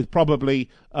ended up with probably,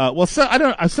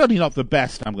 certainly not the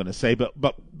best, I'm going to say,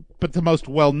 but the most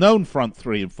well-known front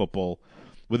three in football,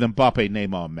 with Mbappe,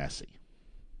 Neymar, and Messi.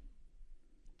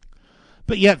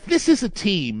 But yet, this is a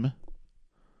team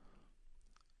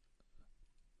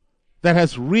that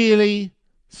has really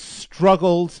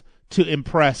struggled to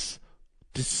impress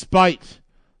despite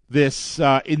this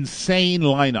insane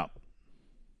lineup.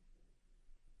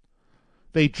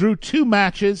 They drew 2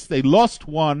 matches. They lost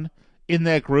 1 in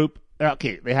their group.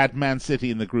 Okay, they had Man City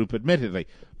in the group, admittedly.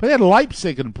 But they had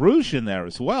Leipzig and Bruges in there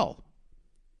as well.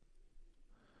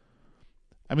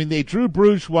 I mean, they drew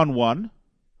Bruges 1-1.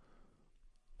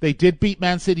 They did beat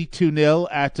Man City 2-0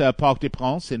 at Parc des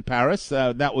Princes in Paris.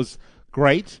 That was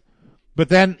great. But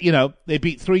then, they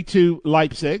beat 3-2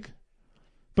 Leipzig.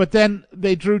 But then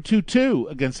they drew 2-2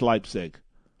 against Leipzig.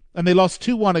 And they lost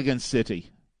 2-1 against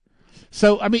City.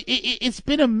 So, I mean, it's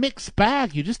been a mixed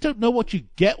bag. You just don't know what you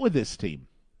get with this team.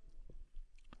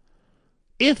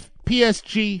 If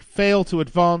PSG fail to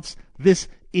advance, this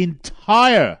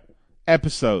entire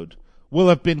episode will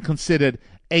have been considered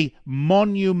a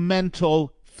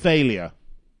monumental failure.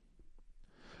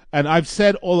 And I've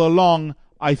said all along,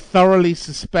 I thoroughly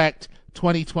suspect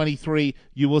 2023,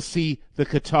 you will see the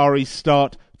Qataris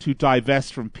start to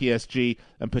divest from PSG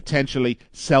and potentially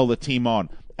sell the team on.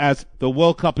 As the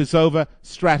World Cup is over,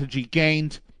 strategy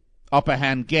gained, upper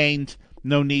hand gained,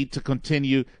 no need to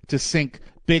continue to sink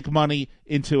big money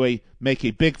into make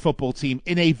a big football team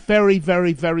in a very,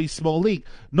 very, very small league.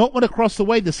 Not when across the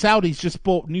way the Saudis just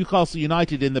bought Newcastle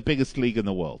United in the biggest league in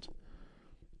the world.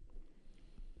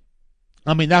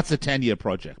 I mean, that's a 10-year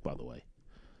project, by the way.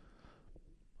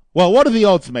 Well, what do the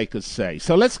odds makers say?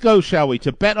 So let's go, shall we,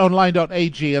 to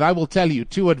betonline.ag, and I will tell you,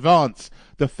 to advance,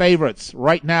 the favorites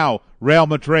right now, Real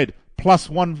Madrid,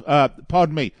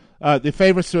 the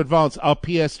favorites to advance are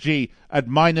PSG at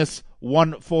minus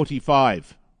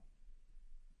 145.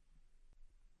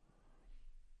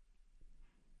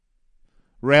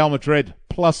 Real Madrid,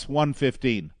 plus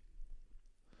 115.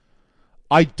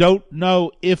 I don't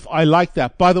know if I like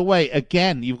that. By the way,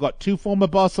 again, you've got 2 former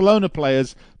Barcelona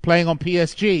players playing on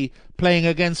PSG, playing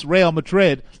against Real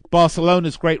Madrid,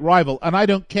 Barcelona's great rival. And I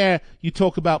don't care you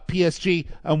talk about PSG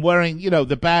and wearing,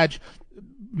 the badge.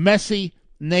 Messi,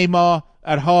 Neymar,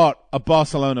 at heart, are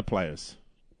Barcelona players.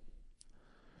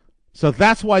 So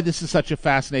that's why this is such a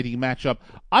fascinating matchup.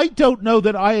 I don't know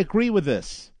that I agree with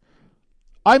this.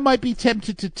 I might be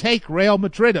tempted to take Real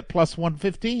Madrid at plus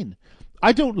 115.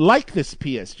 I don't like this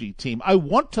PSG team. I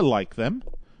want to like them.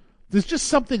 There's just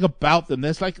something about them.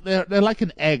 They're like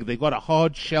an egg. They've got a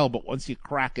hard shell, but once you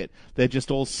crack it, they're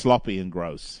just all sloppy and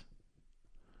gross.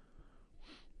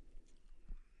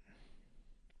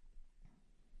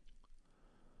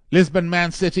 Lisbon,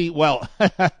 Man City. Well,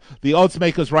 the odds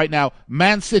makers right now,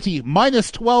 Man City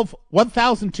minus 12,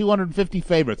 1,250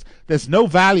 favorites. There's no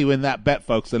value in that bet,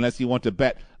 folks, unless you want to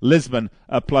bet Lisbon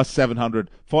plus 700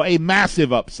 for a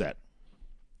massive upset.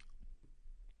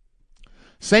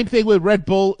 Same thing with Red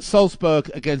Bull Salzburg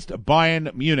against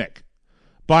Bayern Munich.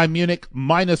 Bayern Munich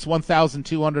minus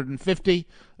 1,250.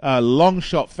 Long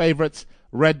shot favorites.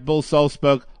 Red Bull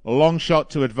Salzburg, long shot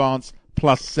to advance,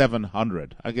 plus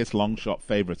 700. I guess long shot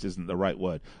favorites isn't the right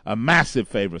word. Massive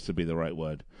favorites would be the right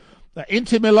word.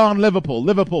 Inter Milan, Liverpool.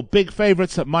 Liverpool, big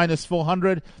favorites at minus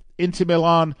 400. Inter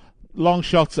Milan, long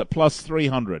shots at plus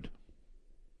 300.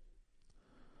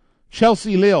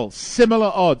 Chelsea, Lille,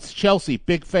 similar odds. Chelsea,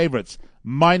 big favorites,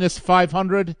 minus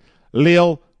 500.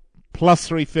 Lille, plus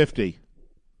 350.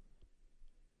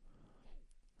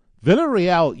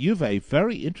 Villarreal, Juve,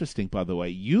 very interesting, by the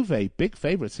way. Juve, big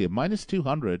favorites here, minus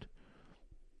 200.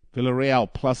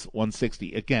 Villarreal, plus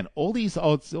 160. Again, all these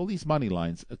odds, all these money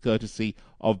lines are courtesy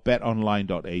of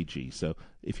betonline.ag. So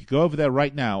if you go over there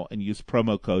right now and use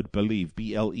promo code BELIEVE,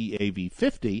 B-L-E-A-V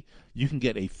 50, you can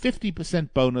get a 50%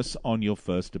 bonus on your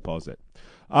first deposit.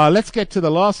 Let's get to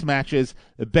the last matches.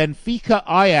 Benfica,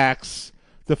 Ajax.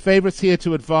 The favorites here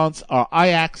to advance are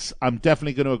Ajax. I'm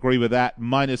definitely going to agree with that.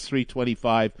 Minus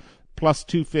 325, plus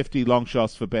 250 long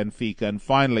shots for Benfica. And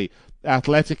finally,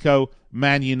 Atletico,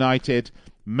 Man United.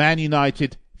 Man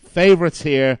United, favorites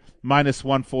here, minus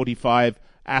 145.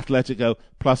 Atletico,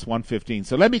 plus 115.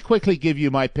 So let me quickly give you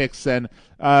my picks then.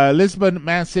 Lisbon,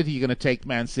 Man City, you're going to take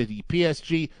Man City.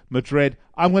 PSG, Madrid.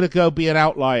 I'm going to go be an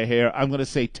outlier here. I'm going to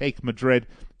say take Madrid,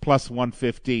 plus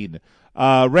 115.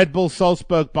 Red Bull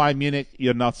Salzburg, Bayern Munich.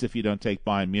 You're nuts if you don't take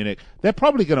Bayern Munich. They're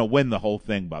probably going to win the whole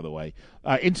thing, by the way.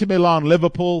 Inter Milan,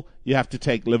 Liverpool. You have to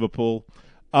take Liverpool.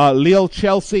 Lille,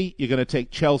 Chelsea. You're going to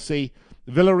take Chelsea.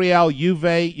 Villarreal,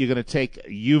 Juve. You're going to take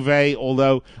Juve,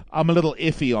 although I'm a little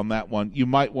iffy on that one. You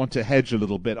might want to hedge a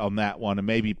little bit on that one and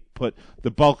maybe put the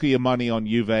bulk of your money on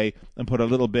Juve and put a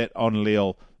little bit on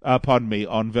Lille. On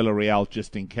Villarreal,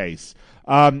 just in case.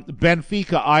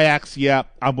 Benfica, Ajax, yeah,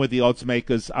 I'm with the odds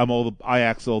makers. I'm all the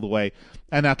Ajax all the way.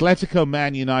 And Atletico,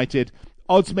 Man United.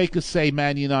 Odds makers say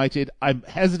Man United. I'm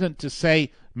hesitant to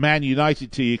say Man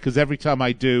United to you because every time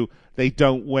I do, they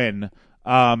don't win,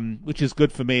 which is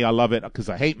good for me. I love it because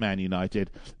I hate Man United.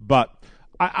 But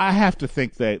I have to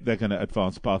think they're going to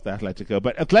advance past Atletico.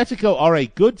 But Atletico are a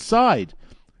good side.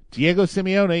 Diego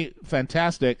Simeone,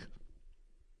 fantastic.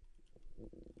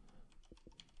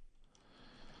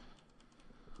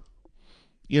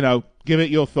 You know, give it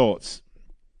your thoughts.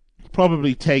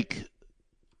 Probably take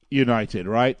United,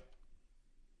 right?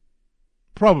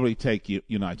 Probably take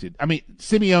United. I mean,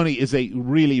 Simeone is a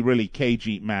really, really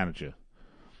cagey manager.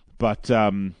 But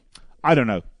I don't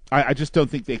know. I just don't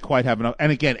think they quite have enough.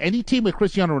 And again, any team with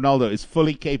Cristiano Ronaldo is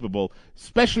fully capable,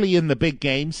 especially in the big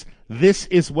games. This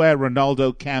is where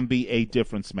Ronaldo can be a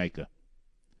difference maker.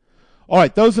 All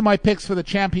right, those are my picks for the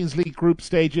Champions League group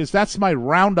stages. That's my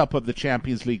roundup of the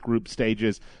Champions League group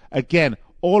stages. Again,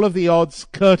 all of the odds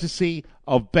courtesy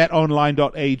of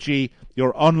betonline.ag,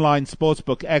 your online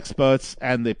sportsbook experts,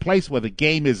 and the place where the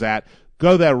game is at.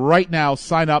 Go there right now,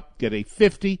 sign up, get a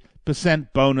 50%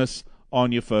 bonus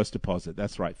on your first deposit.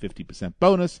 That's right, 50%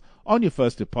 bonus on your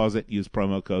first deposit. Use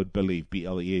promo code BELIEVE,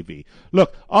 B-L-E-A-V.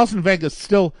 Look, Arsene Wenger's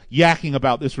still yakking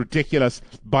about this ridiculous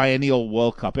biennial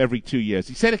World Cup every 2 years.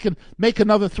 He said it can make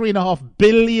another £3.5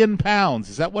 billion.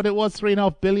 Is that what it was,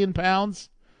 £3.5 billion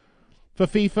for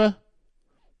FIFA?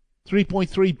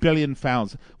 3.3 billion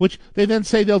pounds, which they then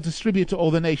say they'll distribute to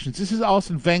all the nations. This is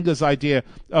Arsene Wenger's idea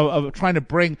of trying to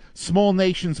bring small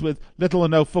nations with little or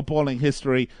no footballing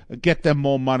history, get them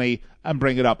more money, and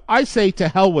bring it up. I say to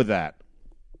hell with that.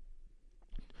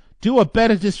 Do a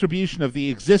better distribution of the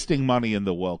existing money in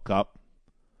the World Cup,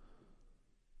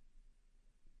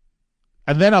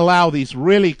 and then allow these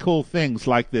really cool things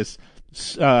like this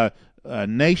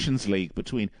Nations League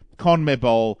between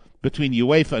CONMEBOL, between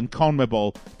UEFA and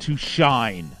CONMEBOL to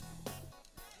shine.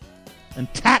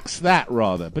 And tax that,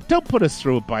 rather. But don't put us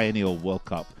through a biennial World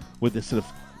Cup with this sort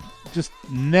of just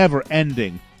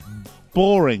never-ending,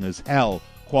 boring as hell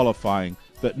qualifying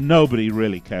that nobody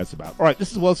really cares about. All right,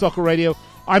 this is World Soccer Radio.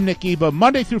 I'm Nick Eber.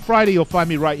 Monday through Friday, you'll find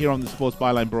me right here on the Sports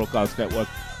Byline Broadcast Network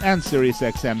and Sirius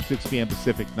XM, 6 p.m.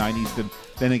 Pacific, 9 Eastern.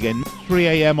 Then again, 3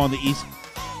 a.m. on the East.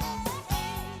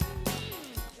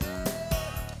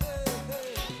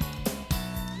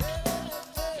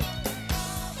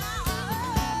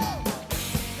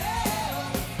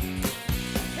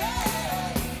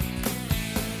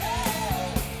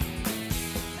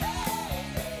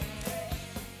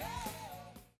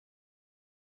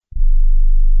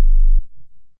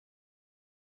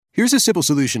 Here's a simple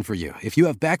solution for you if you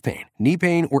have back pain, knee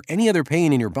pain, or any other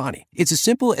pain in your body. It's as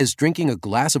simple as drinking a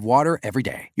glass of water every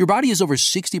day. Your body is over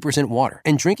 60% water,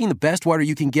 and drinking the best water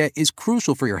you can get is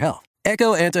crucial for your health.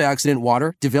 Echo Antioxidant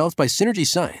Water, developed by Synergy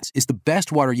Science, is the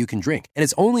best water you can drink, and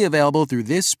it's only available through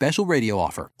this special radio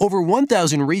offer. Over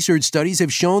 1,000 research studies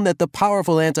have shown that the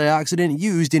powerful antioxidant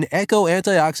used in Echo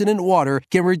Antioxidant Water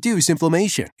can reduce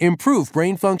inflammation, improve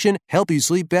brain function, help you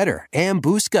sleep better, and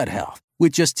boost gut health.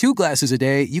 With just 2 glasses a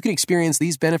day, you can experience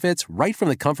these benefits right from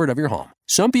the comfort of your home.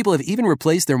 Some people have even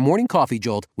replaced their morning coffee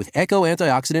jolt with Echo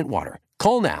Antioxidant Water.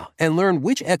 Call now and learn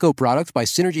which Echo product by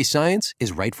Synergy Science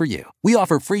is right for you. We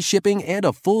offer free shipping and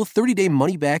a full 30-day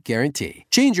money-back guarantee.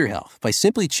 Change your health by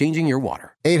simply changing your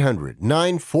water.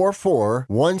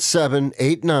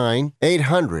 800-944-1789.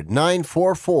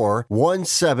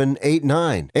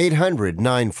 800-944-1789.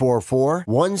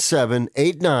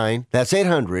 800-944-1789. That's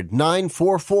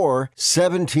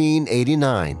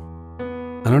 800-944-1789.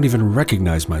 I don't even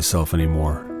recognize myself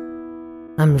anymore.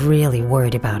 I'm really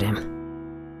worried about him.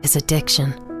 His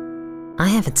addiction. I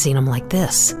haven't seen him like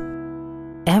this.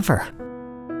 Ever.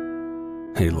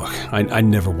 Hey, look, I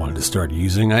never wanted to start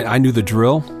using. I knew the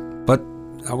drill, but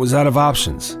I was out of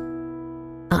options.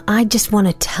 I just want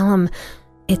to tell him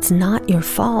it's not your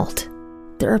fault.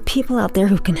 There are people out there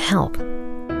who can help.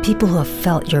 People who have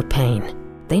felt your pain.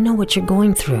 They know what you're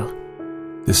going through.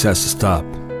 This has to stop.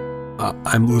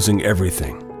 I'm losing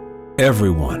everything.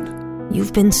 Everyone.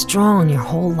 You've been strong your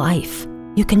whole life.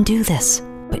 You can do this.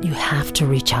 But you have to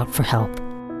reach out for help.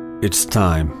 It's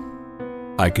time.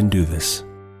 I can do this.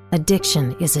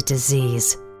 Addiction is a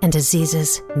disease, and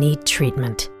diseases need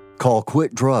treatment. Call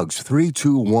Quit Drugs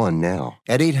 321 now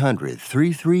at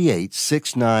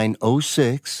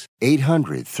 800-338-6906.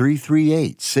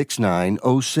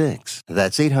 800-338-6906.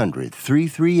 That's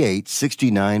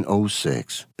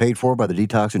 800-338-6906. Paid for by the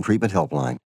Detox and Treatment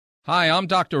Helpline. Hi, I'm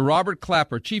Dr. Robert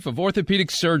Clapper, Chief of Orthopedic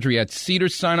Surgery at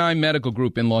Cedars-Sinai Medical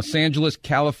Group in Los Angeles,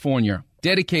 California.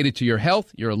 Dedicated to your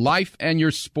health, your life, and your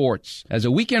sports. As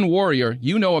a weekend warrior,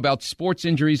 you know about sports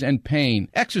injuries and pain.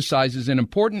 Exercise is an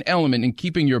important element in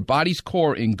keeping your body's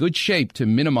core in good shape to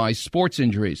minimize sports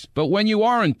injuries. But when you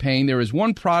are in pain, there is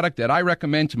one product that I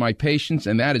recommend to my patients,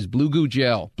 and that is Blue Goo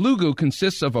Gel. Blue Goo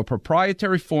consists of a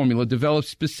proprietary formula developed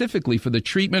specifically for the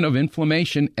treatment of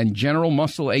inflammation and general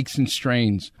muscle aches and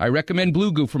strains. I recommend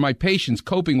Blue Goo for my patients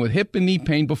coping with hip and knee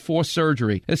pain before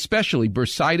surgery, especially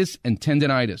bursitis and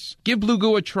tendinitis. Give Blue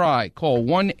Goo a try. Call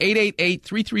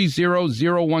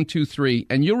 1-888-330-0123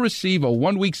 and you'll receive a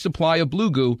 1-week supply of Blue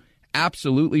Goo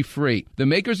absolutely free. The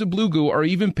makers of Blue Goo are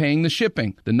even paying the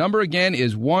shipping. The number again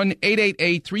is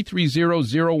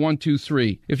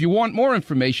 1-888-330-0123. If you want more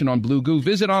information on Blue Goo,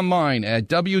 visit online at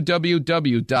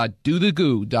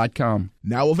www.dothegoo.com.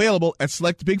 Now available at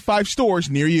select Big 5 stores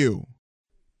near you.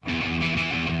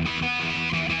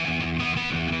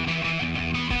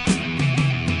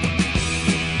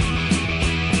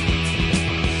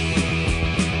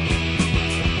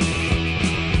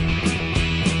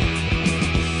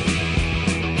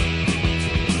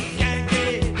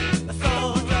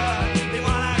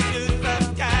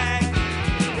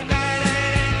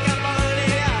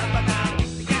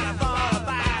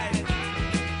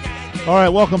 All right,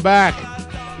 welcome back.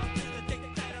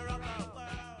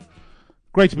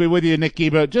 Great to be with you, Nick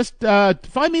Geber. Just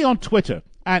find me on Twitter,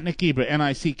 at Nick Geber,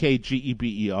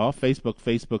 Nickgeber, Facebook,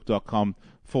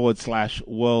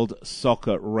 facebook.com/World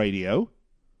Soccer Radio.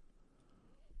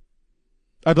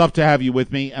 I'd love to have you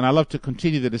with me, and I'd love to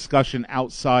continue the discussion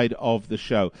outside of the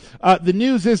show. The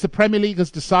news is the Premier League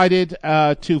has decided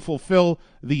to fulfill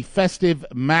the festive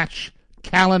match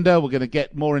calendar. We're going to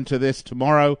get more into this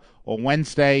tomorrow or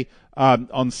Wednesday.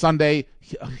 On Sunday,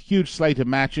 a huge slate of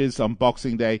matches on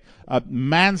Boxing Day.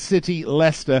 Man City,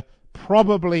 Leicester,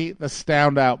 probably the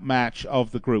standout match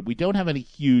of the group. We don't have any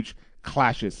huge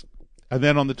clashes. And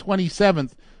then on the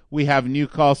 27th, we have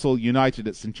Newcastle United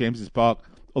at St. James's Park,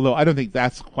 although I don't think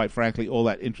that's, quite frankly, all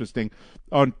that interesting.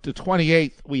 On the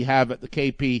 28th, we have at the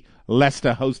KP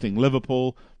Leicester hosting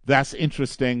Liverpool. That's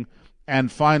interesting.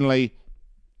 And finally,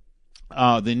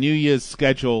 the New Year's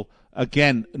schedule,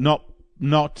 again, not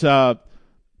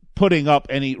putting up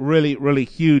any really, really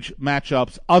huge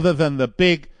matchups other than the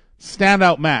big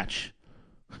standout match,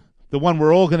 the one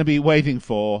we're all going to be waiting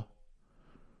for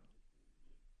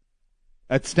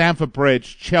at Stamford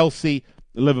Bridge,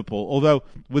 Chelsea-Liverpool. Although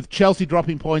with Chelsea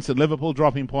dropping points and Liverpool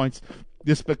dropping points,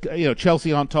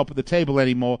 Chelsea aren't top of the table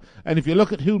anymore. And if you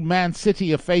look at who Man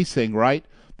City are facing, right,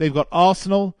 they've got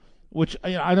Arsenal, which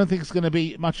I don't think is going to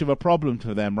be much of a problem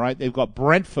to them, right? They've got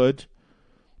Brentford.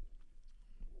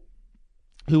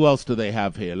 Who else do they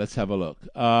have here? Let's have a look.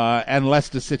 And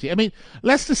Leicester City. I mean,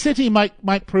 Leicester City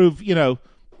might prove, a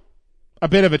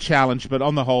bit of a challenge, but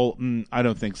on the whole, I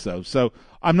don't think so. So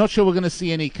I'm not sure we're going to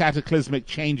see any cataclysmic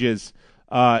changes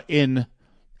in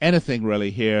anything really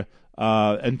here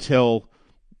until...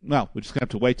 Well, we're just going to have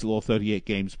to wait till all 38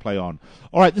 games play on.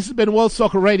 All right, this has been World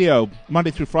Soccer Radio,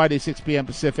 Monday through Friday, 6 p.m.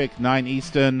 Pacific, 9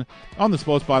 Eastern, on the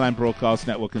Sports Byline Broadcast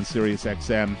Network and Sirius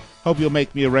XM. Hope you'll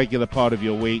make me a regular part of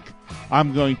your week.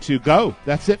 I'm going to go.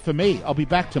 That's it for me. I'll be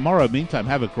back tomorrow. Meantime,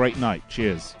 have a great night.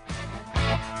 Cheers.